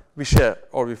 right. We share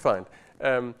or we find.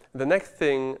 The next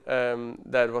thing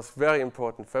that was very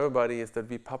important for everybody is that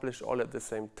we publish all at the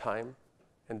same time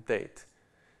and date.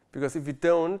 Because if we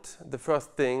don't, the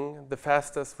first thing, the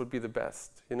fastest would be the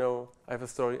best. You know, I have a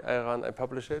story, I run, I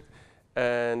publish it.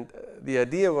 And the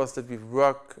idea was that we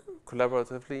work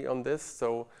collaboratively on this,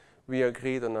 so we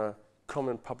agreed on a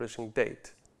common publishing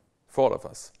date for all of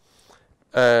us.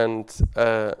 And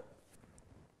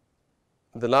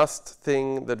the last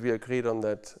thing that we agreed on,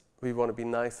 that we want to be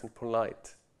nice and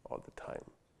polite all the time.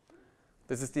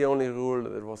 This is the only rule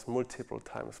that was multiple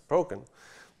times broken.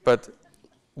 But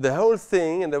the whole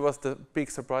thing, and that was the big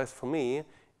surprise for me,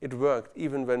 it worked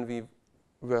even when we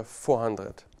were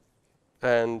 400.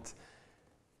 And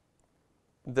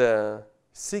the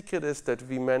secret is that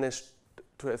we managed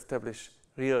to establish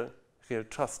real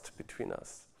trust between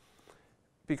us.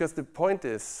 Because the point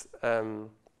is,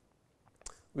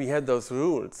 we had those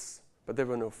rules, but there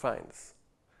were no fines.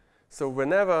 So when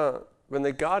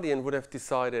the Guardian would have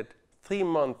decided 3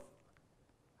 months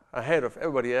ahead of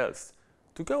everybody else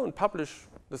to go and publish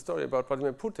the story about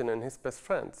Vladimir Putin and his best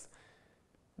friends,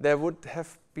 there would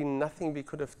have been nothing we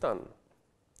could have done,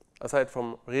 aside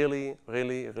from really,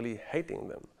 really, really hating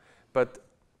them. But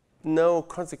no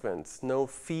consequence, no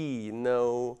fee,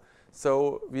 no.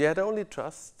 So we had only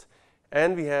trust,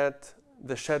 and we had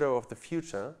the shadow of the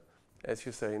future, as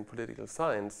you say in political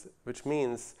science, which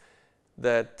means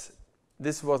that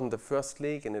this wasn't the first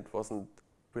leak, and it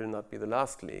will not be the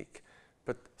last leak.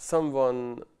 But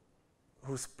someone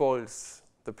who spoils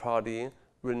the party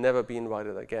will never be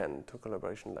invited again to a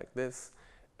collaboration like this.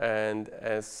 And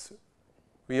as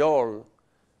we all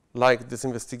like this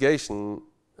investigation,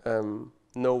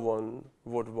 no one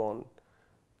would want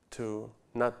to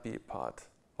not be a part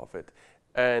of it.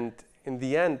 And in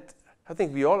the end, I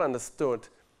think we all understood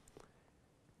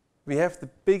we have the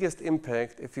biggest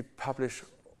impact if we publish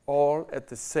all at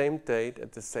the same date,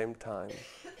 at the same time.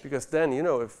 Because then, you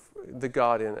know, if The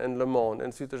Guardian and Le Monde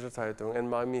and Süddeutsche Zeitung and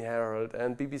Miami Herald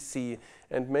and BBC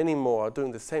and many more are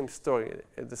doing the same story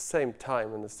at the same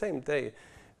time on the same day,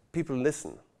 people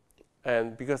listen.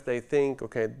 And because they think,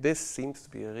 okay, this seems to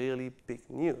be a really big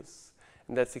news.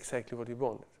 And that's exactly what we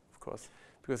wanted, of course.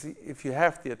 Because if you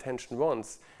have the attention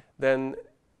once, then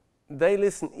they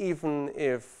listen even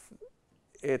if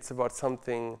it's about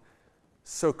something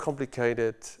so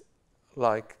complicated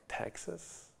like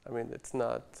taxes. I mean, it's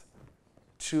not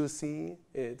juicy,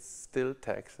 it's still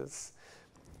taxes.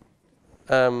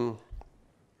 So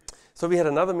we had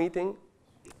another meeting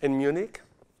in Munich,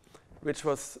 which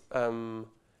was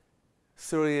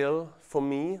surreal for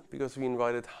me, because we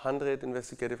invited 100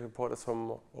 investigative reporters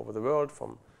from over the world,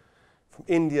 from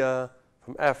India,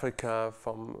 from Africa,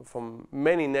 from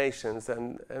many nations,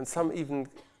 and some even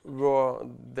wore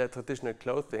their traditional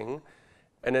clothing.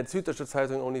 And at Süddeutsche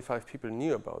Zeitung, only 5 people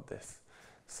knew about this.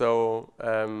 So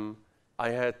I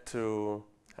had to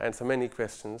answer many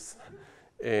questions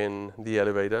in the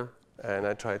elevator, and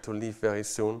I tried to leave very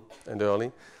soon and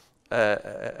early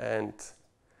and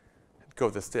go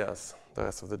the stairs the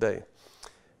rest of the day.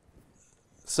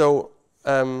 So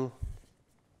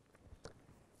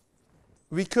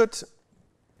we could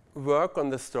work on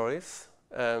the stories.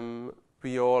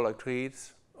 We all agreed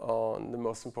on the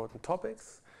most important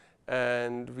topics,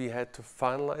 and we had to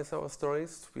finalize our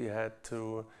stories. We had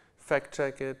to fact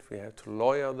check it, we had to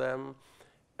lawyer them,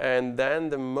 and then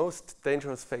the most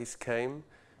dangerous phase came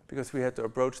because we had to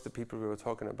approach the people we were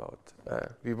talking about.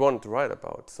 We wanted to write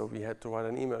about, so we had to write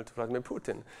an email to Vladimir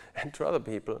Putin and to other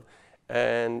people.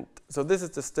 And so this is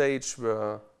the stage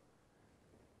where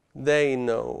they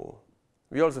know.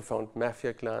 We also found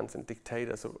mafia clans and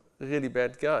dictators, so really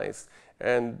bad guys.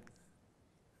 And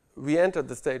we entered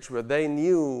the stage where they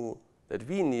knew that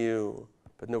we knew,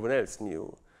 but no one else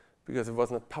knew, because it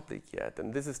was not public yet.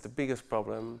 And this is the biggest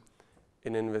problem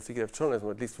in investigative journalism,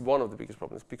 or at least one of the biggest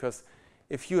problems, because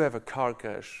if you have a car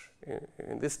crash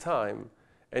in this time,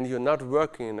 and you're not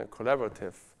working in a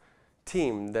collaborative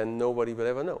team, then nobody will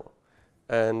ever know.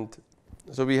 And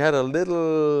so we felt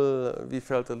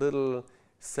a little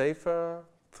safer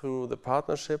through the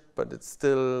partnership, but it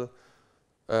still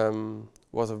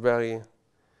was a very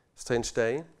strange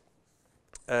day.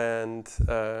 And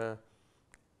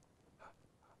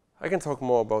I can talk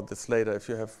more about this later if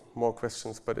you have more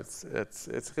questions, but it's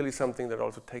really something that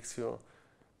also takes you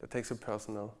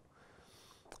personal.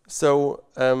 So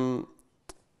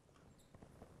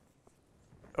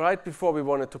right before we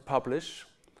wanted to publish,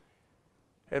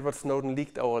 Edward Snowden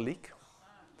leaked our leak.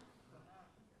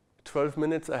 12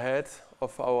 minutes ahead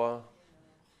of our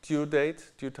due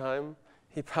time,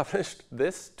 he published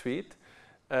this tweet,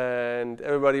 and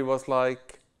everybody was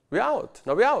like, "We're out!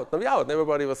 No, we're out! No, we're out!" And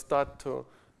everybody was start to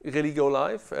really go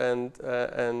live, and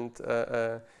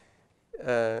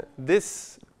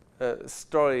this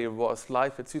story was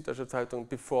live at Süddeutsche Zeitung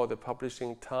before the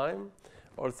publishing time.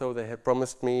 Also, they had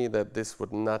promised me that this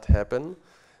would not happen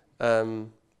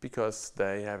because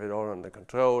they have it all under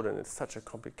control, and it's such a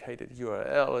complicated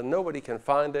URL, and nobody can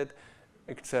find it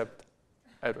except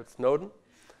Edward Snowden.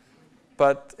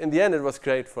 But in the end, it was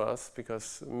great for us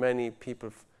because many people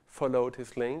followed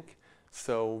his link,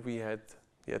 so we had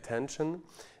the attention,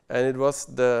 and it was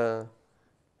the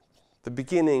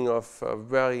beginning of a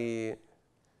very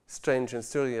strange and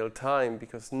surreal time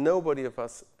because nobody of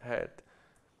us had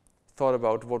thought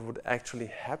about what would actually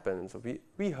happen. So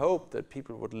we hoped that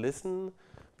people would listen.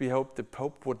 We hoped the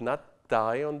Pope would not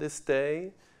die on this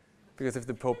day, because if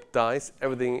the Pope dies,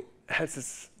 everything else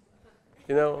is,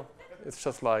 it's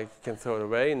just like you can throw it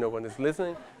away, no one is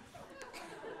listening.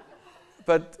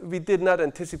 But we did not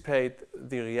anticipate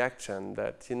the reaction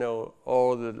that,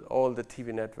 all the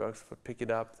TV networks would pick it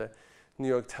up. The New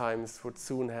York Times would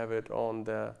soon have it on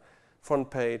the front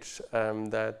page,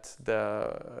 that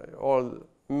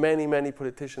many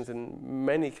politicians in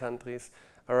many countries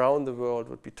around the world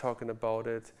would be talking about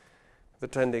it. The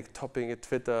trending topic at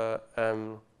Twitter,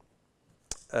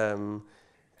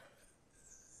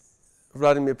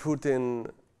 Vladimir Putin,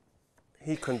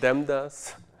 he condemned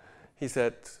us. He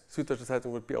said Süddeutsche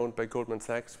Zeitung would be owned by Goldman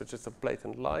Sachs, which is a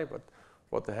blatant lie, but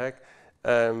what the heck.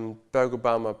 Barack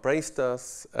Obama praised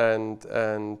us, and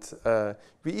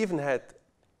we even had,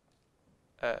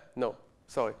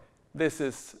 this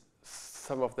is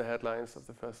some of the headlines of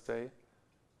the first day,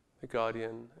 The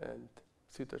Guardian and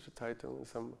Süddeutsche Zeitung, and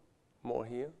some more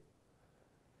here.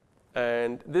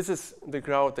 And this is the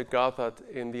crowd that gathered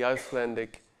in the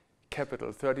Icelandic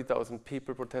capital, 30,000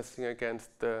 people protesting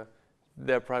against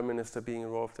their prime minister being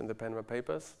involved in the Panama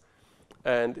Papers.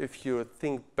 And if you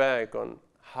think back on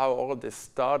how all this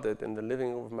started in the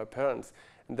living room of my parents,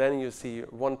 and then you see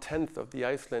 1/10 of the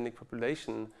Icelandic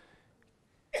population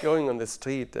going on the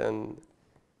street, and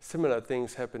similar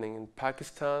things happening in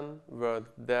Pakistan, where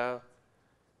their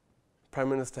prime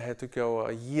minister had to go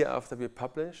a year after we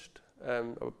published,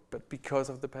 but because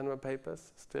of the Panama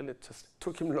Papers, still it just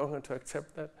took him longer to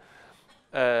accept that.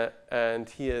 And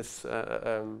here's,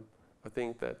 I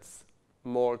think that's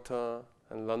Malta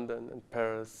and London and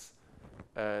Paris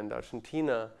and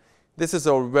Argentina. This is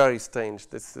all very strange.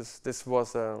 This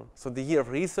was so the year of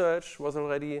research was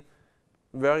already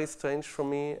very strange for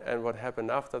me, and what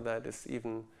happened after that is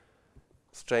even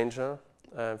stranger.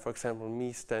 For example,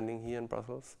 me standing here in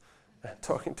Brussels and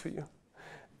talking to you.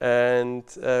 And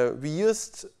we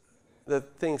used the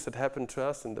things that happened to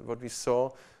us and what we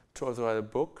saw to also write a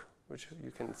book, which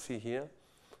you can see here.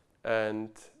 And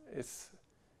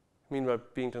meanwhile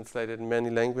being translated in many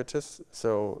languages,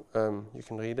 so you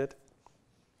can read it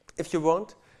if you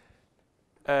want.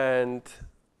 And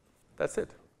that's it.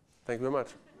 Thank you very much.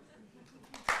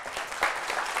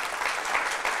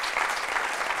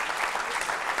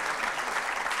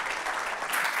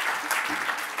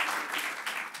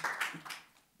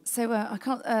 So I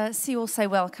can't see you all so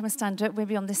well. Come and stand up. We'll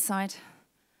be on this side.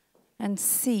 And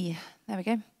see. There we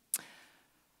go.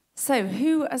 So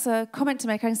who has a comment to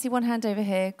make? I can see one hand over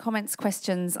here. Comments,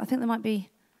 questions. I think there might be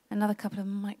another couple of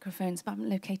microphones, but I haven't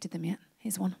located them yet.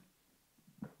 Here's one.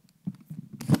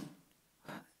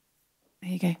 There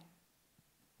you go.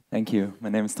 Thank you. My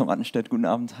name is Tom Attenstedt. Guten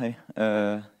Abend. Hi.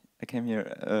 I came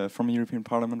here from the European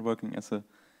Parliament working as a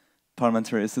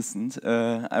parliamentary assistant.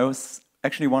 I was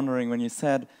actually wondering when you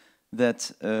said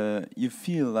that you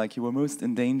feel like you were most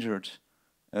endangered,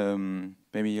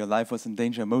 maybe your life was in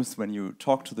danger most when you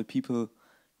talked to the people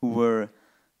who were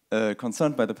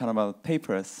concerned by the Panama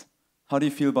Papers. How do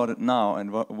you feel about it now,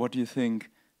 and what do you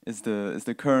think is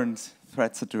the current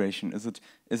threat situation?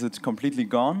 Is it completely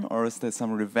gone, or is there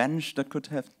some revenge that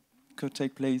could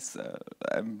take place?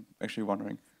 I'm actually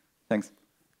wondering. Thanks.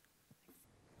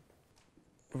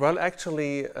 Well,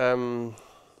 actually,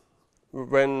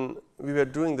 when we were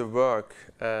doing the work,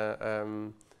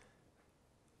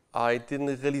 I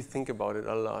didn't really think about it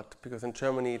a lot, because in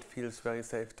Germany it feels very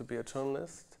safe to be a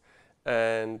journalist.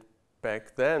 And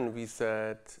back then we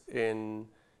said in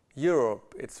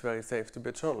Europe it's very safe to be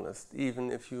a journalist,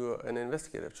 even if you're an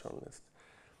investigative journalist.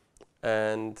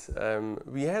 And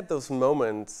we had those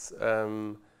moments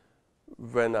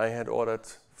when I had ordered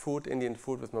food, Indian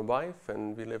food, with my wife,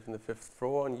 and we live in the 5th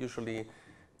floor, and usually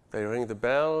they ring the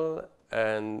bell,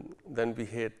 and then we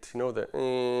hit, you know, the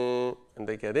and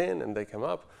they get in and they come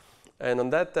up. And on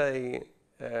that day,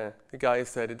 the guy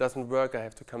said, "It doesn't work, I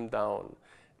have to come down."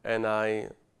 And I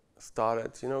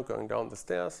started, you know, going down the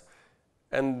stairs.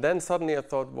 And then suddenly I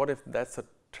thought, what if that's a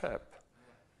trap?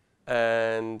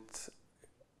 And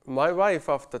my wife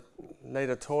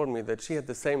later told me that she had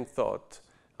the same thought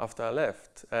after I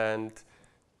left. And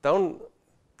down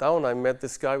I met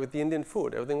this guy with the Indian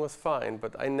food. Everything was fine,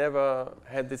 but I never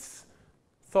had this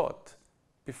thought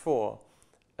before.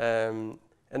 And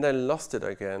I lost it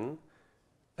again.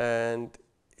 And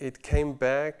it came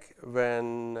back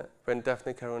when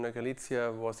Daphne Caruana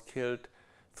Galizia was killed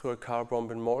through a car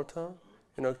bomb in Malta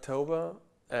in October,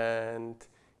 and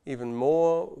even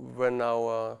more when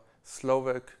our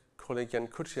Slovak colleague Jan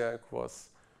Kuciak was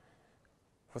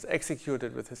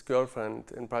executed with his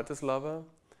girlfriend in Bratislava.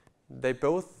 They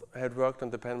both had worked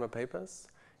on the Panama Papers.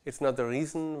 It's not the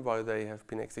reason why they have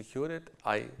been executed.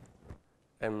 I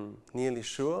am nearly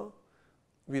sure.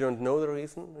 We don't know the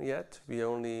reason yet.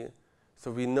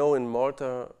 So we know in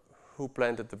Malta who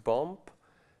planted the bomb.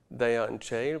 They are in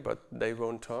jail, but they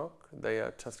won't talk. They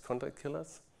are just contract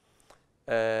killers.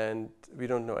 And we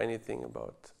don't know anything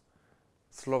about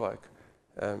Slovak,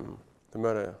 the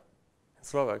murder in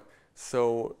Slovak.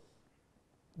 So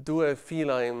do I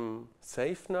feel I'm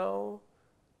safe now?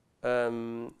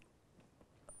 I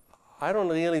don't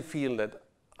really feel that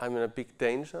I'm in a big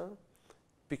danger,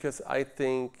 because I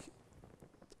think,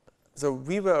 so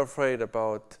we were afraid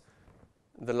about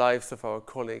the lives of our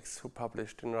colleagues who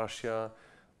published in Russia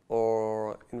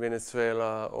or in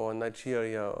Venezuela or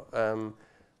Nigeria, and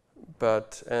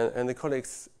the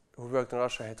colleagues who worked in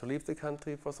Russia had to leave the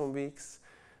country for some weeks.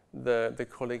 The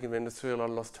colleague in Venezuela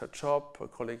lost her job. A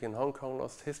colleague in Hong Kong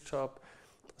lost his job.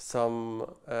 Some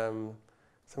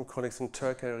colleagues in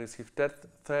Turkey received death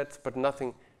threats, but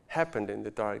nothing happened in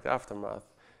the direct aftermath.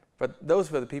 But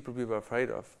those were the people we were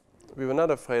afraid of. We were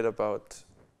not afraid about,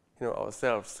 you know,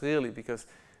 ourselves, really, because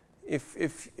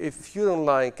if you don't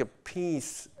like a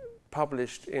piece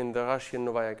published in the Russian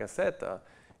Novaya Gazeta,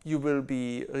 you will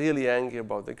be really angry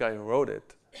about the guy who wrote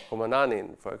it,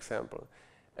 Romananin, for example.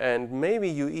 And maybe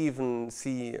you even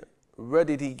see, where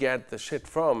did he get the shit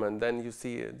from? And then you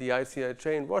see the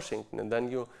ICIJ in Washington, and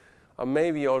then you are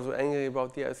maybe also angry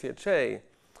about the ICIJ.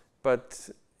 But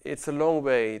it's a long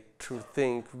way to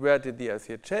think, where did the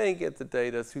ICIJ get the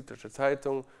data? Süddeutsche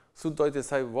Zeitung, Süddeutsche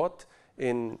Zeitung, what?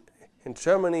 In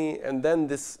Germany, and then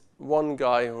this one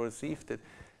guy who received it.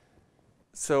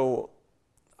 So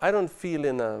I don't feel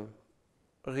in a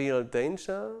real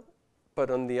danger, but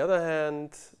on the other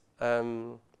hand,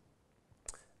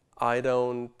 I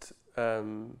don't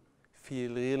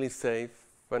feel really safe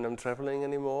when I'm traveling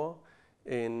anymore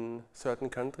in certain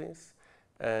countries,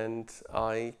 and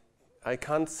I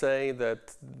can't say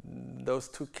that those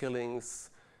 2 killings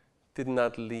did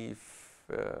not leave,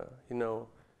 you know,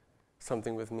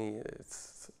 something with me. It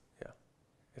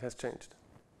has changed.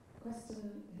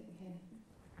 Question here.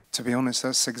 To be honest,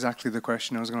 that's exactly the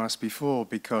question I was going to ask before,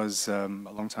 because a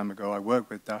long time ago I worked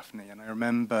with Daphne, and I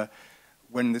remember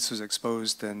when this was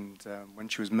exposed and when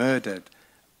she was murdered,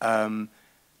 I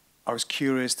was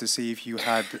curious to see if you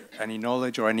had any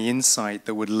knowledge or any insight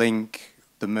that would link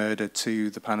the murder to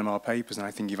the Panama Papers, and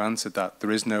I think you've answered that.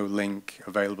 There is no link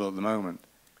available at the moment.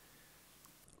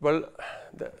 Well,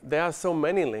 there are so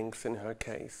many links in her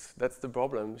case. That's the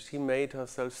problem. She made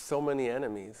herself so many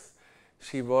enemies.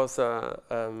 She was a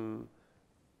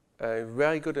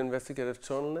very good investigative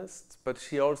journalist, but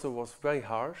she also was very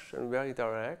harsh and very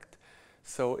direct.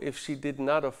 So if she did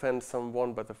not offend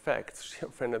someone by the facts, she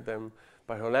offended them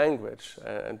by her language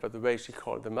and by the way she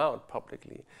called them out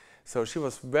publicly. So she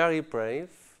was very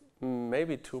brave,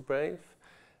 maybe too brave.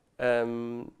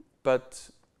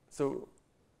 But so,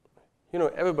 you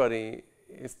know, everybody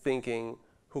is thinking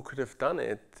who could have done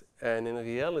it, and in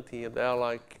reality there are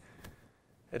like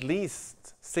at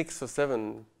least 6 or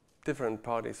 7 different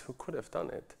parties who could have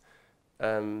done it.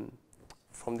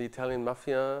 From the Italian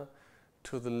mafia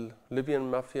to the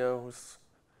Libyan mafia who's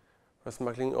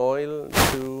smuggling oil,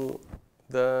 to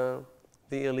the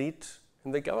elite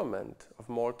in the government of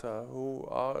Malta who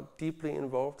are deeply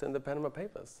involved in the Panama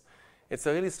Papers. It's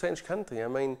a really strange country. I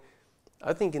mean,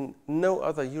 I think in no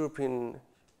other European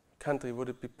country would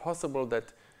it be possible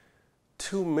that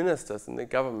 2 ministers in the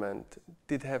government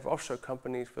did have offshore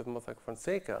companies with Mossack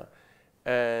Fonseca,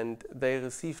 and they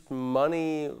received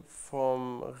money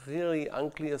from really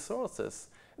unclear sources.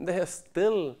 And they are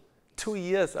still 2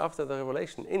 years after the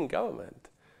revelation in government.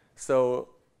 So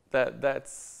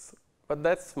that's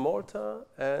Malta,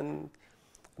 and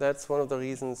that's one of the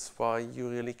reasons why you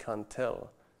really can't tell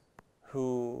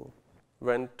who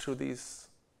went to these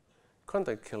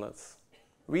contract killers.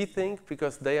 We think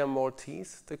because they are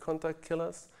Maltese, the contract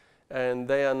killers, and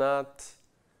they are not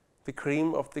the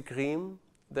cream of the cream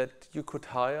that you could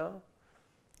hire.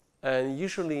 And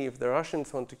usually if the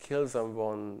Russians want to kill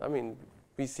someone, I mean,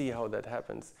 we see how that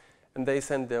happens, and they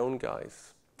send their own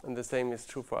guys. And the same is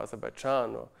true for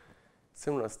Azerbaijan or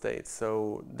similar states.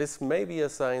 So this may be a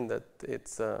sign that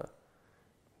it's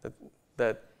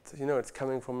that you know, it's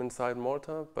coming from inside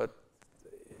Malta, but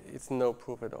it's no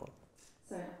proof at all.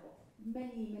 So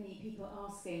many people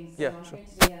asking, so yeah, I'm sure. going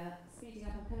to be speeding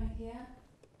up. I'm coming here.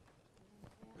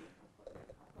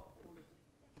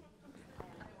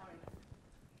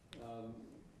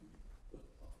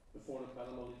 Before the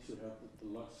Panama Leaks, you had the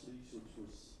Lux Leaks, which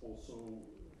was also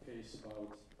a case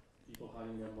about people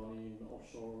hiding their money in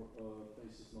offshore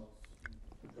places, not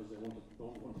because they don't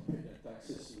want to pay their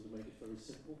taxes, to make it very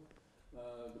simple.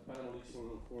 The Panama Leaks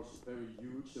were, of course, very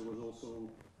huge. There was also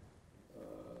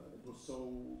it was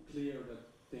so clear that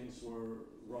things were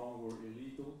wrong or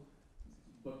illegal.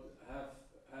 But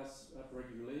have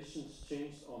regulations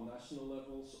changed on national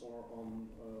levels or on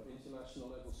international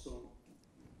levels so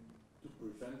to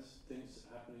prevent things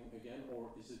happening again, or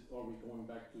are we going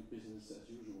back to business as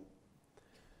usual?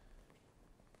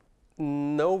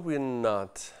 No, we're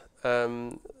not.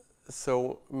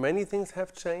 So many things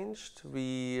have changed.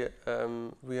 We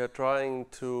are trying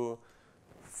to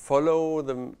follow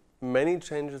the many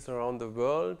changes around the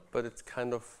world, but it's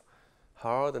kind of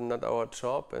hard and not our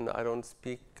job, and I don't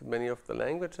speak many of the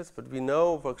languages, but we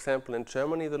know, for example, in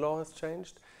Germany the law has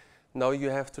changed. Now you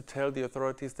have to tell the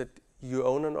authorities that you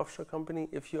own an offshore company,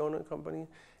 if you own a company,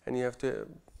 and you have to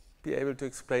be able to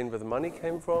explain where the money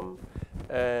came from.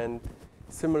 And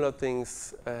similar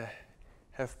things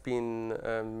have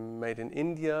been made in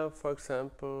India, for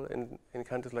example. In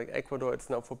countries like Ecuador, it's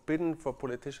now forbidden for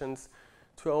politicians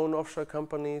to own offshore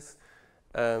companies.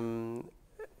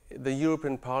 The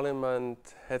European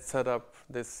Parliament had set up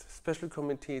this special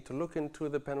committee to look into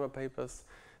the Panama Papers.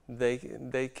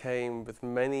 They came with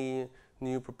many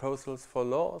new proposals for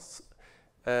laws,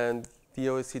 and the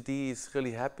OECD is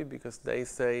really happy because they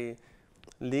say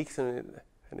leaks and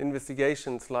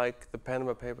investigations like the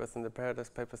Panama Papers and the Paradise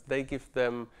Papers, they give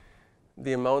them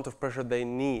the amount of pressure they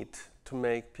need to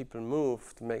make people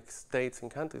move, to make states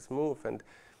and countries move. And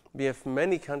we have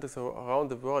many countries around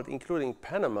the world, including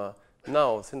Panama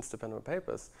now, since the Panama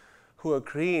Papers, who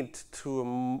agreed to a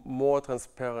more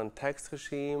transparent tax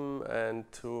regime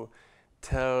and to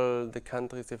tell the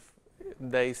countries if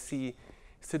they see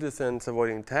citizens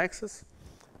avoiding taxes.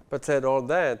 But said all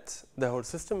that, the whole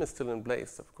system is still in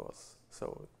place, of course.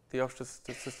 So the offshore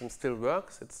system still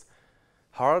works. It's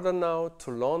harder now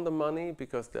to launder money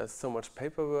because there's so much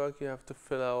paperwork you have to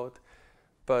fill out,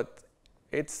 but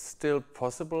it's still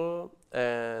possible.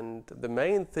 And the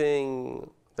main thing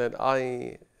that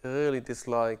I really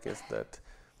dislike is that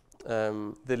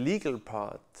the legal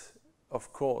part,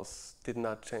 of course, did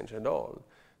not change at all.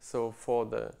 So for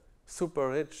the super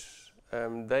rich,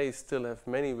 they still have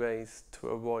many ways to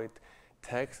avoid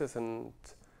taxes and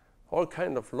all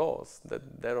kind of laws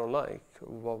that they don't like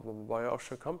by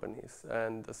offshore companies.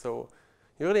 And so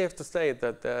you really have to say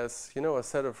that there's, you know, a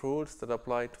set of rules that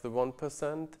apply to the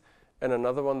 1% and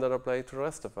another one that apply to the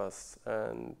rest of us.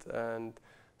 And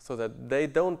so that they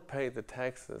don't pay the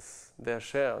taxes, their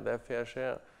fair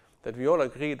share, that we all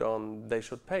agreed on they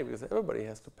should pay, because everybody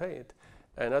has to pay it.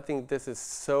 And I think this is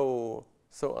so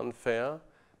unfair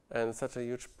and such a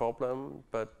huge problem,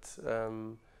 but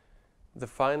the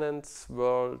finance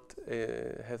world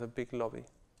has a big lobby.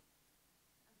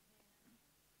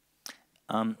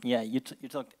 Yeah, you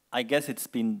talked, I guess it's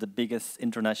been the biggest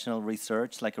international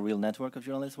research, like a real network of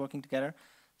journalists working together.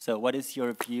 So what is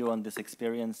your view on this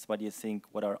experience? What do you think,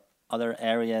 what are other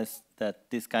areas that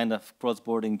this kind of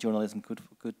cross-border journalism could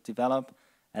develop?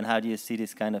 And how do you see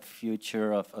this kind of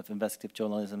future of investigative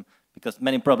journalism? Because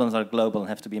many problems are global and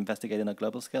have to be investigated on a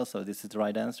global scale, so this is the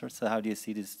right answer. So how do you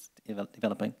see this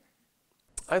developing?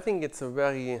 I think it's a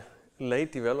very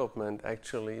late development,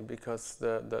 actually, because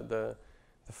the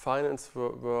finance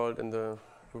world and the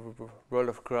world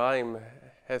of crime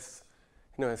has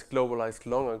globalized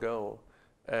long ago,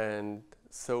 and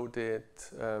so did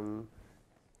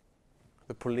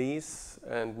the police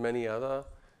and many other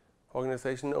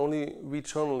organizations. Only we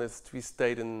journalists, we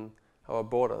stayed in our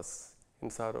borders,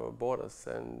 inside our borders,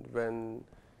 and when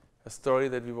a story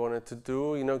that we wanted to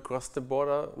do, crossed the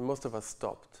border, most of us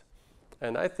stopped.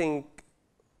 And I think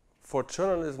for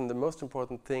journalism, the most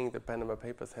important thing the Panama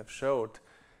Papers have showed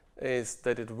is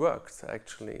that it works,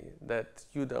 actually, that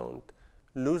you don't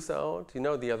lose out.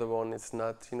 The other one is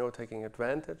not, taking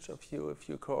advantage of you if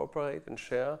you cooperate and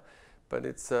share, but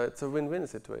it's a win-win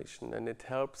situation, and it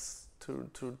helps to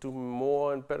do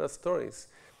more and better stories.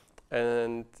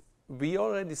 And we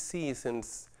already see,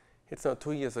 since it's now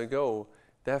 2 years ago,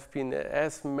 there have been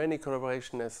as many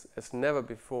collaborations as never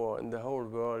before in the whole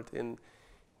world,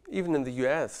 even in the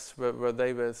US, where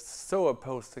they were so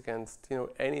opposed against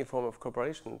any form of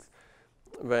cooperations.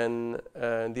 When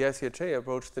the ICHA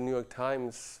approached the New York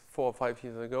Times 4 or 5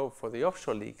 years ago for the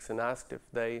offshore leaks and asked if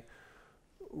they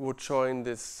would join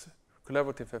this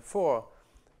collaborative effort,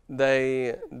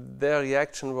 their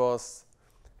reaction was,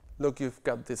 look, you've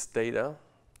got this data,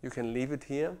 you can leave it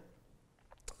here,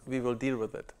 we will deal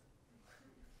with it.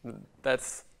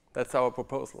 That's our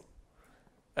proposal.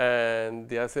 And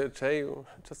the ICHA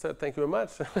just said, thank you very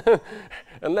much,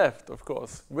 and left, of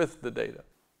course, with the data.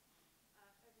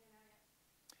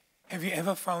 Have you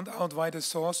ever found out why the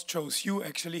source chose you?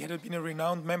 Actually, had it been a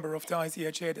renowned member of the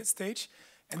ICHA at that stage?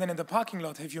 And then in the parking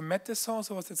lot, have you met the source,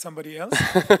 or was it somebody else?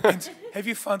 And have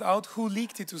you found out who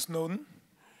leaked it to Snowden?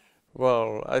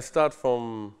 Well, I start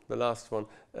from the last one.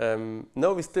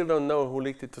 No, we still don't know who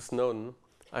leaked it to Snowden.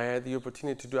 I had the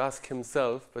opportunity to ask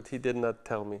himself, but he did not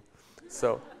tell me.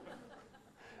 So,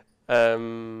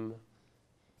 the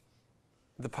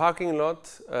parking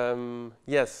lot,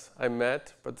 yes, I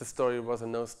met, but the story was a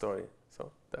no story.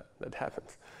 So that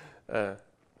happens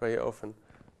very often.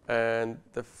 And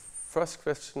the first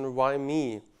question, why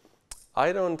me?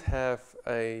 I don't have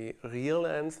a real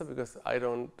answer because I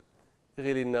don't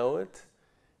really know it.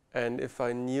 And if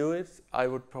I knew it, I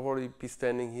would probably be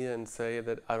standing here and say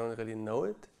that I don't really know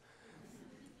it.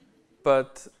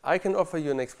 But I can offer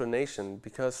you an explanation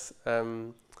because,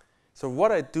 so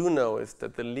what I do know is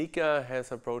that the leaker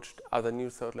has approached other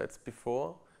news outlets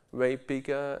before, way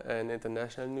bigger and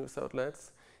international news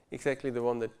outlets, exactly the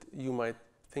one that you might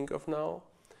think of now.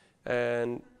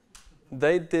 And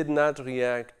they did not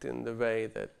react in the way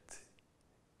that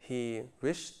he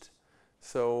wished.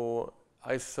 So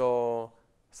I saw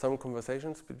some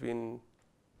conversations between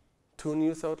 2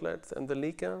 news outlets and the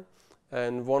leaker,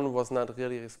 and one was not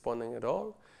really responding at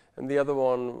all. And the other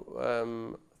one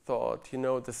thought,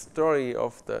 the story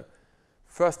of the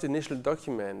first initial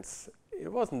documents,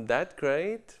 it wasn't that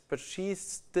great, but she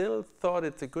still thought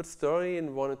it's a good story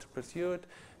and wanted to pursue it.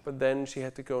 But then she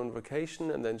had to go on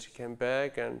vacation, and then she came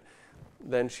back, and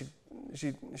then she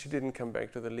didn't come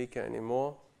back to the leaker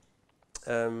anymore.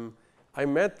 I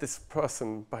met this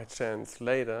person by chance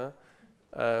later,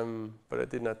 but I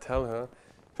did not tell her.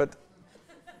 But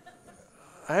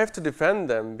I have to defend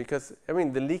them because, the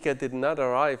leaker did not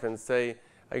arrive and say,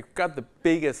 I got the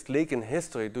biggest leak in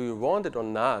history, do you want it or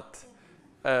not?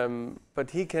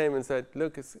 But he came and said,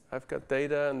 look, I've got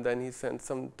data, and then he sent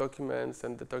some documents,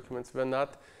 and the documents were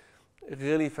not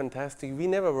really fantastic. We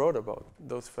never wrote about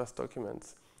those first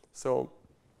documents. So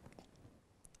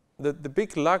the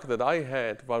big luck that I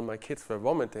had while my kids were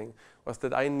vomiting was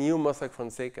that I knew Mossack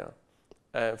Fonseca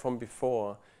from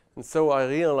before. And so I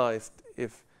realized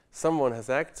if someone has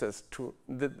access to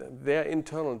their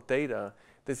internal data,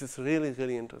 this is really,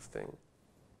 really interesting.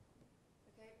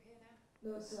 Okay, here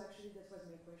now? No, so actually that was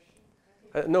my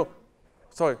question. No,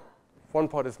 sorry, one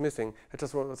part is missing. I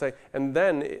just want to say, and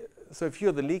then, so if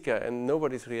you're the leaker and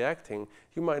nobody's reacting,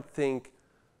 you might think,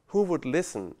 who would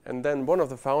listen? And then one of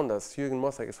the founders, Jürgen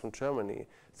Mossack, is from Germany.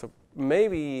 So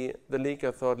maybe the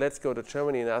leaker thought, let's go to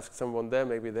Germany and ask someone there,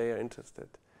 maybe they are interested.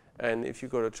 And if you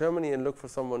go to Germany and look for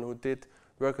someone who did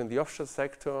work in the offshore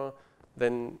sector,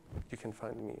 then you can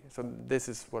find me. So this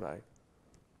is what I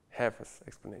have as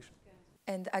explanation.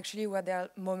 And actually, were there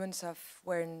moments of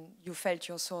when you felt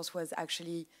your source was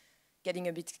actually getting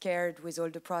a bit scared with all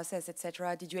the process,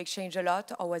 etc.? Did you exchange a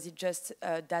lot, or was it just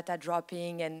data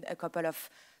dropping and a couple of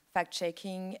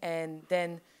fact-checking? And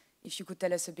then if you could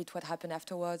tell us a bit what happened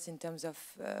afterwards in terms of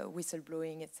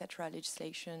whistleblowing, etc.,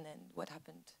 legislation, and what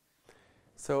happened?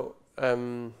 So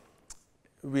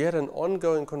we had an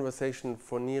ongoing conversation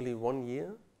for nearly 1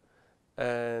 year,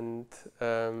 and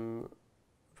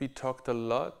we talked a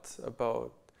lot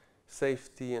about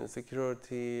safety and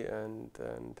security, and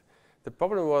the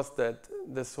problem was that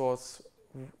the source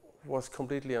was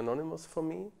completely anonymous for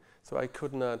me, so I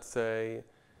could not say,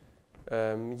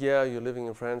 yeah, you're living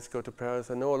in France, go to Paris,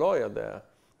 I know a lawyer there.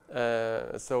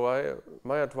 So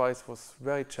my advice was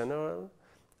very general,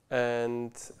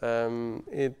 and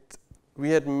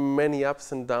we had many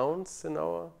ups and downs in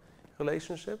our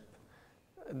relationship.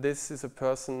 This is a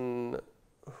person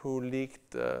who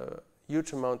leaked a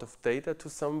huge amount of data to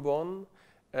someone,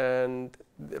 and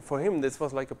for him this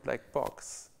was like a black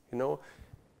box, you know.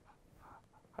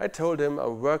 I told him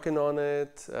I'm working on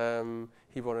it.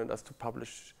 He wanted us to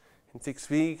publish in 6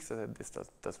 weeks. I said this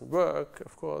doesn't work,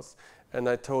 of course. And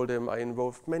I told him I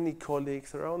involved many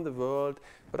colleagues around the world,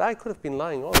 but I could have been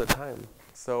lying all the time.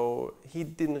 So he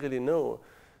didn't really know.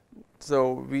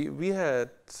 So we had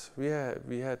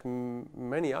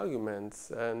many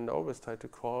arguments, and always tried to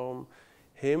calm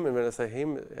him. And when I say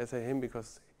him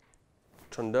because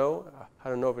John Doe, I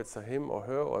don't know if it's a him or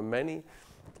her or many.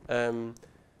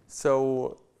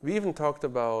 So we even talked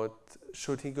about,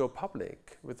 should he go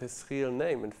public with his real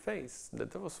name and face?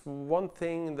 That was one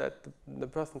thing that the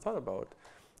person thought about,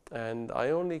 and I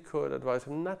only could advise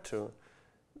him not to.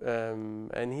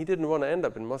 And he didn't want to end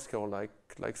up in Moscow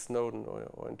like Snowden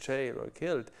or in jail or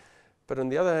killed. But on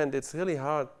the other hand, it's really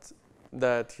hard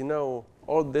that, you know,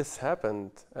 all this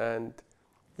happened and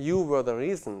you were the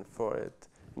reason for it,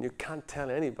 and you can't tell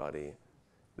anybody.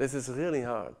 This is really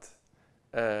hard.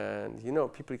 And, you know,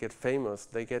 people get famous,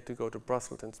 they get to go to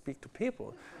Brussels and speak to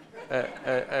people.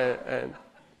 And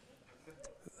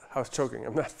I was joking,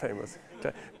 I'm not famous.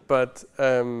 But,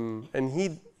 and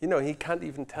he, you know, he can't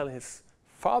even tell his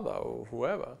father or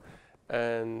whoever.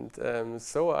 And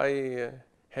so I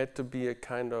had to be a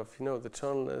kind of, you know, the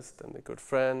journalist and the good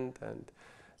friend and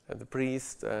the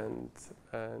priest. And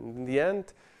in the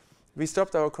end, we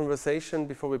stopped our conversation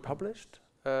before we published.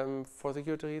 For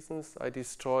security reasons, I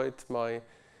destroyed my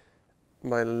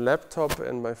laptop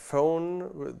and my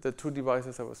phone, with the 2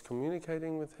 devices I was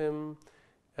communicating with him.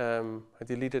 I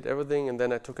deleted everything, and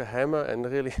then I took a hammer and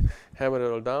really hammered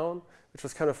it all down, which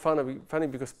was kind of funny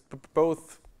because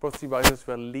both devices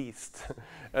were leased,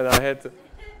 and I had to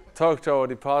talk to our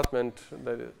department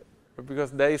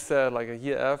because they said like a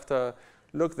year after,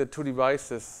 look, the 2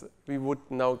 devices, we would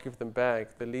now give them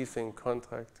back, the leasing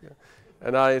contract. Yeah.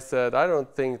 And I said, I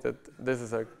don't think that this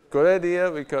is a good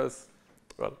idea because,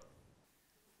 well.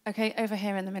 Okay, over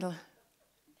here in the middle.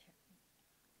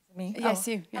 Me? Yes,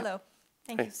 you. Yeah. Hello.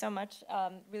 Thank you so much.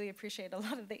 Really appreciate a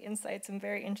lot of the insights and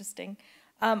very interesting.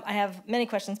 I have many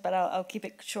questions, but I'll keep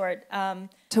it short.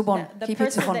 To one. The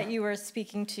person that you were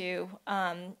speaking to,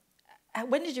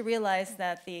 when did you realize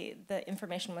that the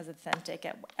information was authentic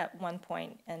at one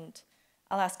point? And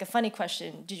I'll ask a funny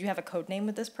question. Did you have a code name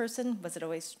with this person? Was it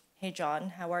always, hey John,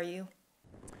 how are you?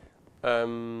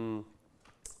 I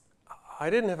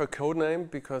didn't have a code name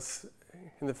because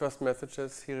in the first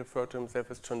messages he referred to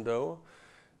himself as John Doe.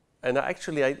 And I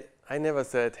never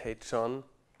said, hey John,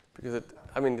 because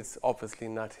it's obviously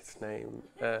not his name.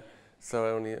 So I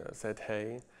only said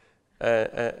hey.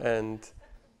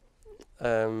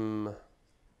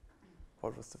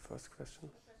 What was the first question? The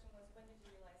question was, when did you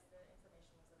realize the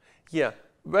information was authentic? Yeah,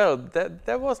 well,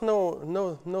 there was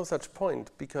no such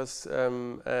point because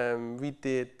we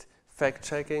did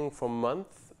fact-checking for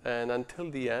months and until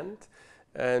the end,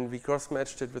 and we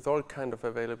cross-matched it with all kind of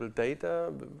available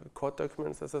data, court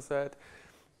documents, as I said.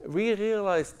 We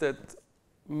realized that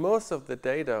most of the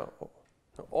data,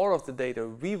 all of the data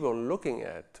we were looking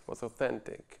at was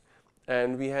authentic,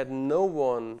 and we had no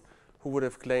one who would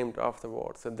have claimed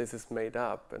afterwards that this is made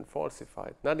up and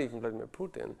falsified, not even Vladimir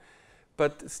Putin.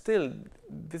 But still,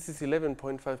 this is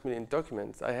 11.5 million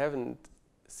documents. I haven't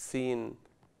seen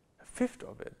a fifth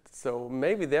of it. So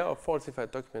maybe there are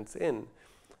falsified documents in.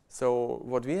 So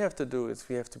what we have to do is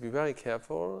we have to be very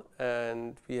careful,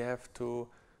 and we have to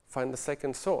find a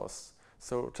second source.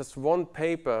 So just one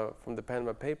paper from the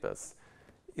Panama Papers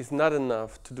is not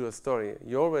enough to do a story.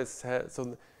 You always have,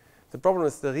 so the problem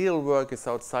is the real work is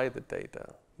outside the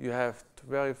data. You have to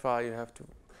verify, you have to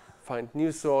find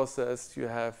new sources, you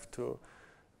have to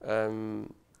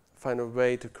find a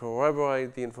way to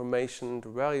corroborate the information, to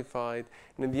verify it,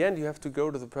 and in the end you have to go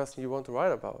to the person you want to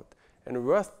write about. And the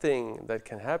worst thing that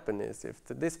can happen is if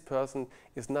this person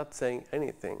is not saying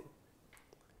anything.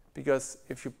 Because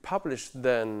if you publish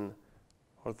then,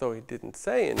 although he didn't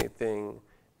say anything,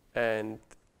 and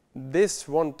this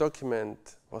one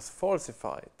document was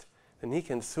falsified, then he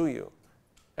can sue you.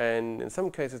 And in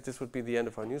some cases this would be the end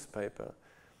of our newspaper.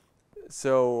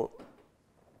 So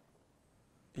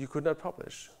you could not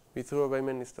publish. We threw away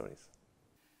many stories.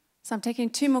 So I'm taking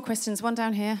 2 more questions, one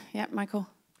down here. Yeah, Michael.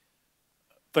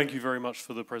 Thank you very much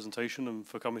for the presentation and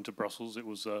for coming to Brussels. It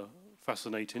was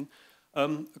fascinating.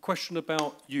 A question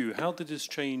about you. How did this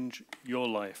change your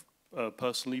life,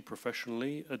 personally,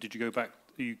 professionally? Did you go back?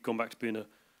 You gone back to being a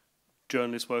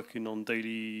journalist working on a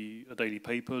daily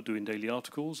paper, doing daily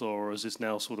articles, or is this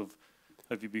now sort of,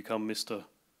 have you become Mr.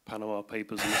 Panama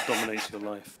Papers and this dominates your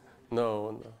life?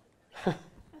 No.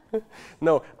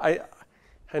 No, I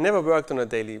never worked on a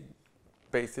daily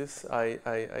basis.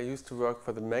 I used to work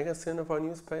for the magazine of our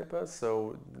newspaper,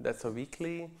 so that's a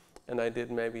weekly, and I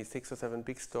did maybe 6 or 7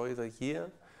 big stories a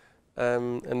year.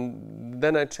 And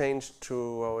then I changed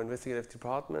to our investigative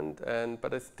department,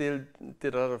 but I still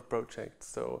did a lot of projects,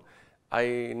 so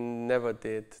I never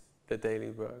did the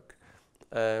daily work.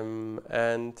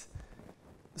 And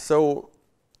so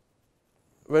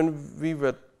when we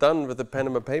were done with the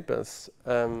Panama Papers,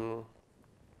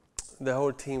 the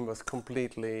whole team was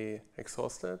completely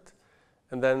exhausted.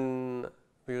 And then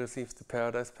we received the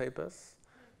Paradise Papers,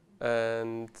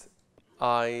 and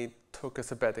I took a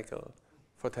sabbatical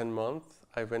for 10 months.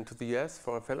 I went to the US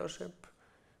for a fellowship,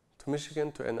 to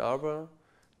Michigan, to Ann Arbor,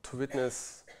 to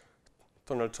witness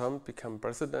Donald Trump become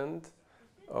president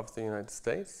of the United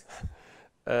States.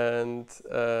 And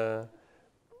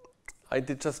I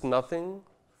did just nothing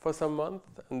for some months,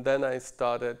 and then I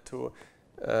started to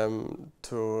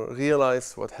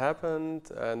realize what happened,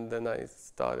 and then I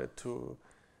started to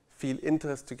feel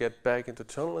interest to get back into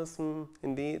journalism.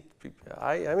 Indeed,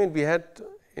 I mean, we had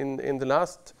in the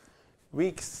last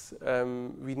weeks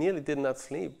we nearly did not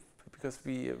sleep because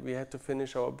we had to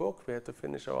finish our book, we had to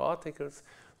finish our articles,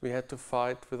 we had to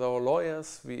fight with our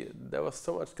lawyers. There was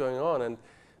so much going on, and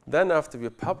then after we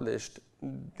published,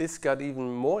 this got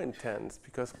even more intense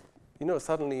because, you know,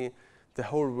 suddenly the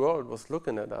whole world was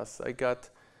looking at us. I got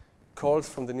calls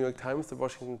from the New York Times, the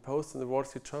Washington Post, and the Wall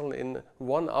Street Journal in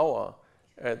 1 hour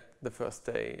at the first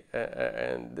day,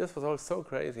 and this was all so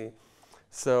crazy.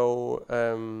 So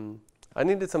I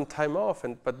needed some time off,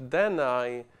 but then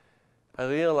I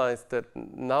realized that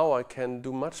now I can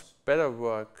do much better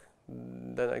work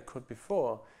than I could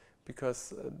before,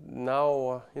 because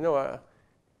now, you know,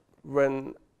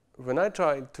 when I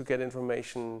tried to get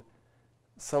information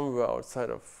somewhere outside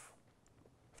of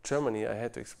Germany, I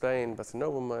had to explain, Bastian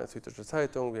Obermayer, Süddeutsche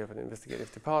Zeitung, we have an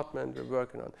investigative department, we're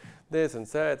working on this and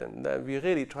that, and we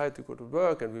really tried to go to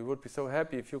work, and we would be so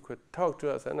happy if you could talk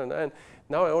to us, and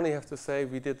now I only have to say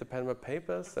we did the Panama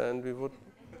Papers, and we would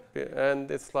be, and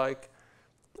it's like,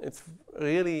 it's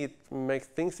really, it makes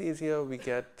things easier, we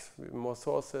get more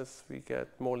sources, we get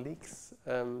more leaks,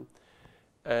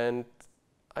 and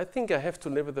I think I have to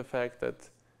live with the fact that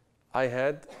I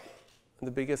had the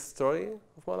biggest story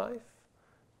of my life,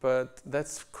 but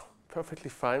that's perfectly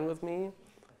fine with me.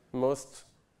 Most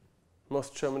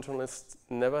German journalists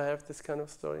never have this kind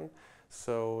of story,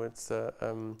 so it's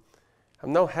I'm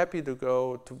now happy to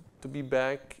go to be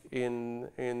back in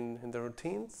the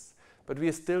routines, but we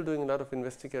are still doing a lot of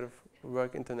investigative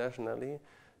work internationally,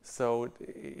 so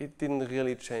it didn't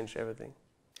really change everything.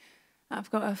 I've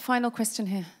got a final question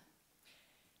here.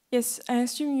 Yes, I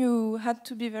assume you had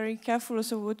to be very careful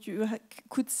also what you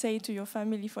could say to your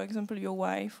family, for example, your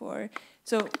wife.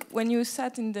 So when you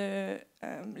sat in the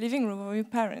living room of your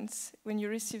parents, when you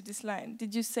received this line,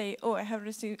 did you say, "Oh, I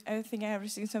think I have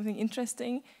received something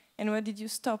interesting," and why did you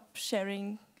stop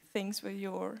sharing things with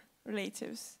your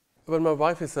relatives? Well, my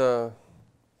wife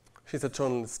she's a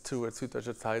journalist too at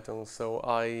Süddeutsche Zeitung, so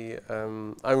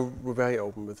I'm very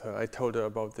open with her. I told her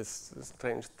about this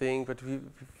strange thing, but we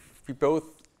both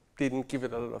didn't give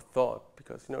it a lot of thought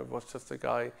because, you know, it was just a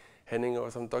guy handing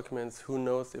over some documents. Who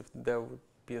knows if there would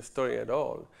be a story at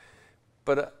all?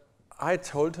 But I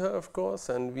told her, of course,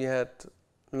 and we had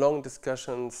long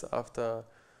discussions after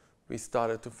we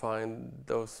started to find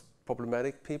those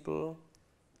problematic people,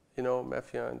 you know,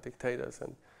 mafia and dictators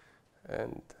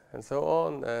and so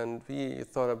on. And we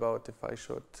thought about if I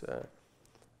should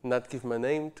not give my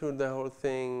name to the whole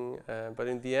thing. But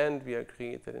in the end, we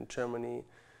agreed that in Germany,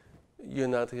 you're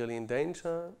not really in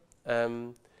danger.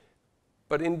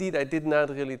 But indeed, I did not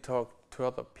really talk to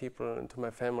other people and to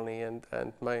my family. And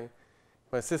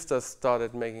my sisters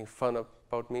started making fun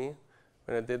about me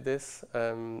when I did this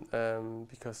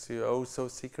because you're oh so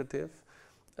secretive.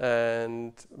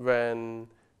 And when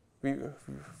we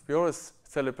always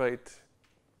celebrate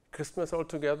Christmas all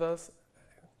together,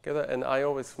 and I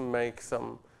always make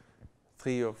some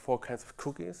 3 or 4 kinds of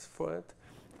cookies for it.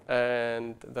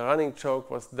 And the running joke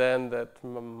was then that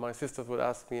my sisters would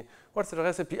ask me, "What's the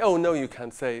recipe?" "Oh no, you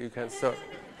can't say. You can't." So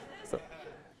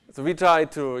we try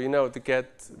to, you know, to get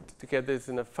this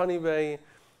in a funny way.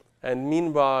 And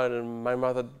meanwhile, my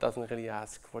mother doesn't really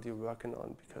ask what you're working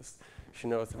on because she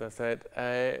knows that I said,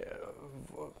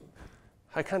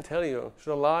 I can't tell you.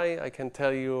 Should I lie? I can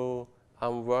tell you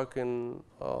I'm working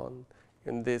on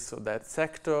in this or that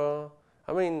sector.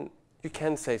 I mean, you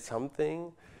can say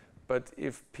something, but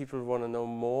if people want to know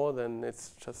more, then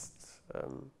it's just,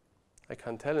 I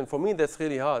can't tell. And for me, that's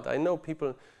really hard. I know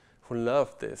people who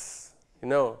love this, you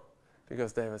know,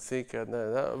 because they have a secret.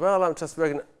 Well, I'm just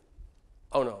working.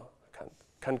 Oh no, I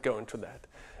can't go into that.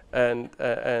 And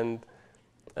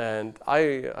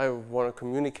I want to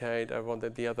communicate. I want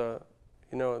that the other,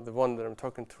 you know, the one that I'm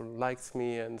talking to likes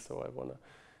me, and so I want to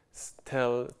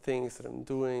tell things that I'm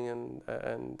doing.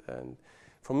 And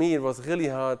for me, it was really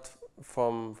hard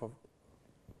from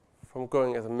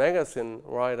going as a magazine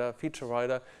writer, feature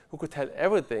writer, who could tell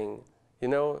everything. You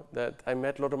know, that I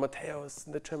met Lothar Matthäus,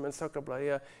 the German soccer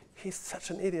player. He's such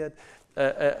an idiot.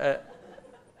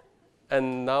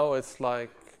 And now it's like,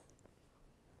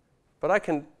 but I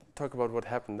can talk about what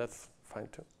happened. That's fine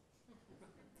too.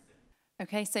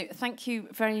 Okay, so thank you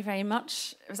very, very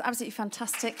much. It was absolutely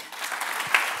fantastic.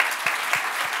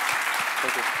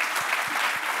 Thank you.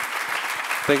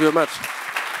 Thank you very much.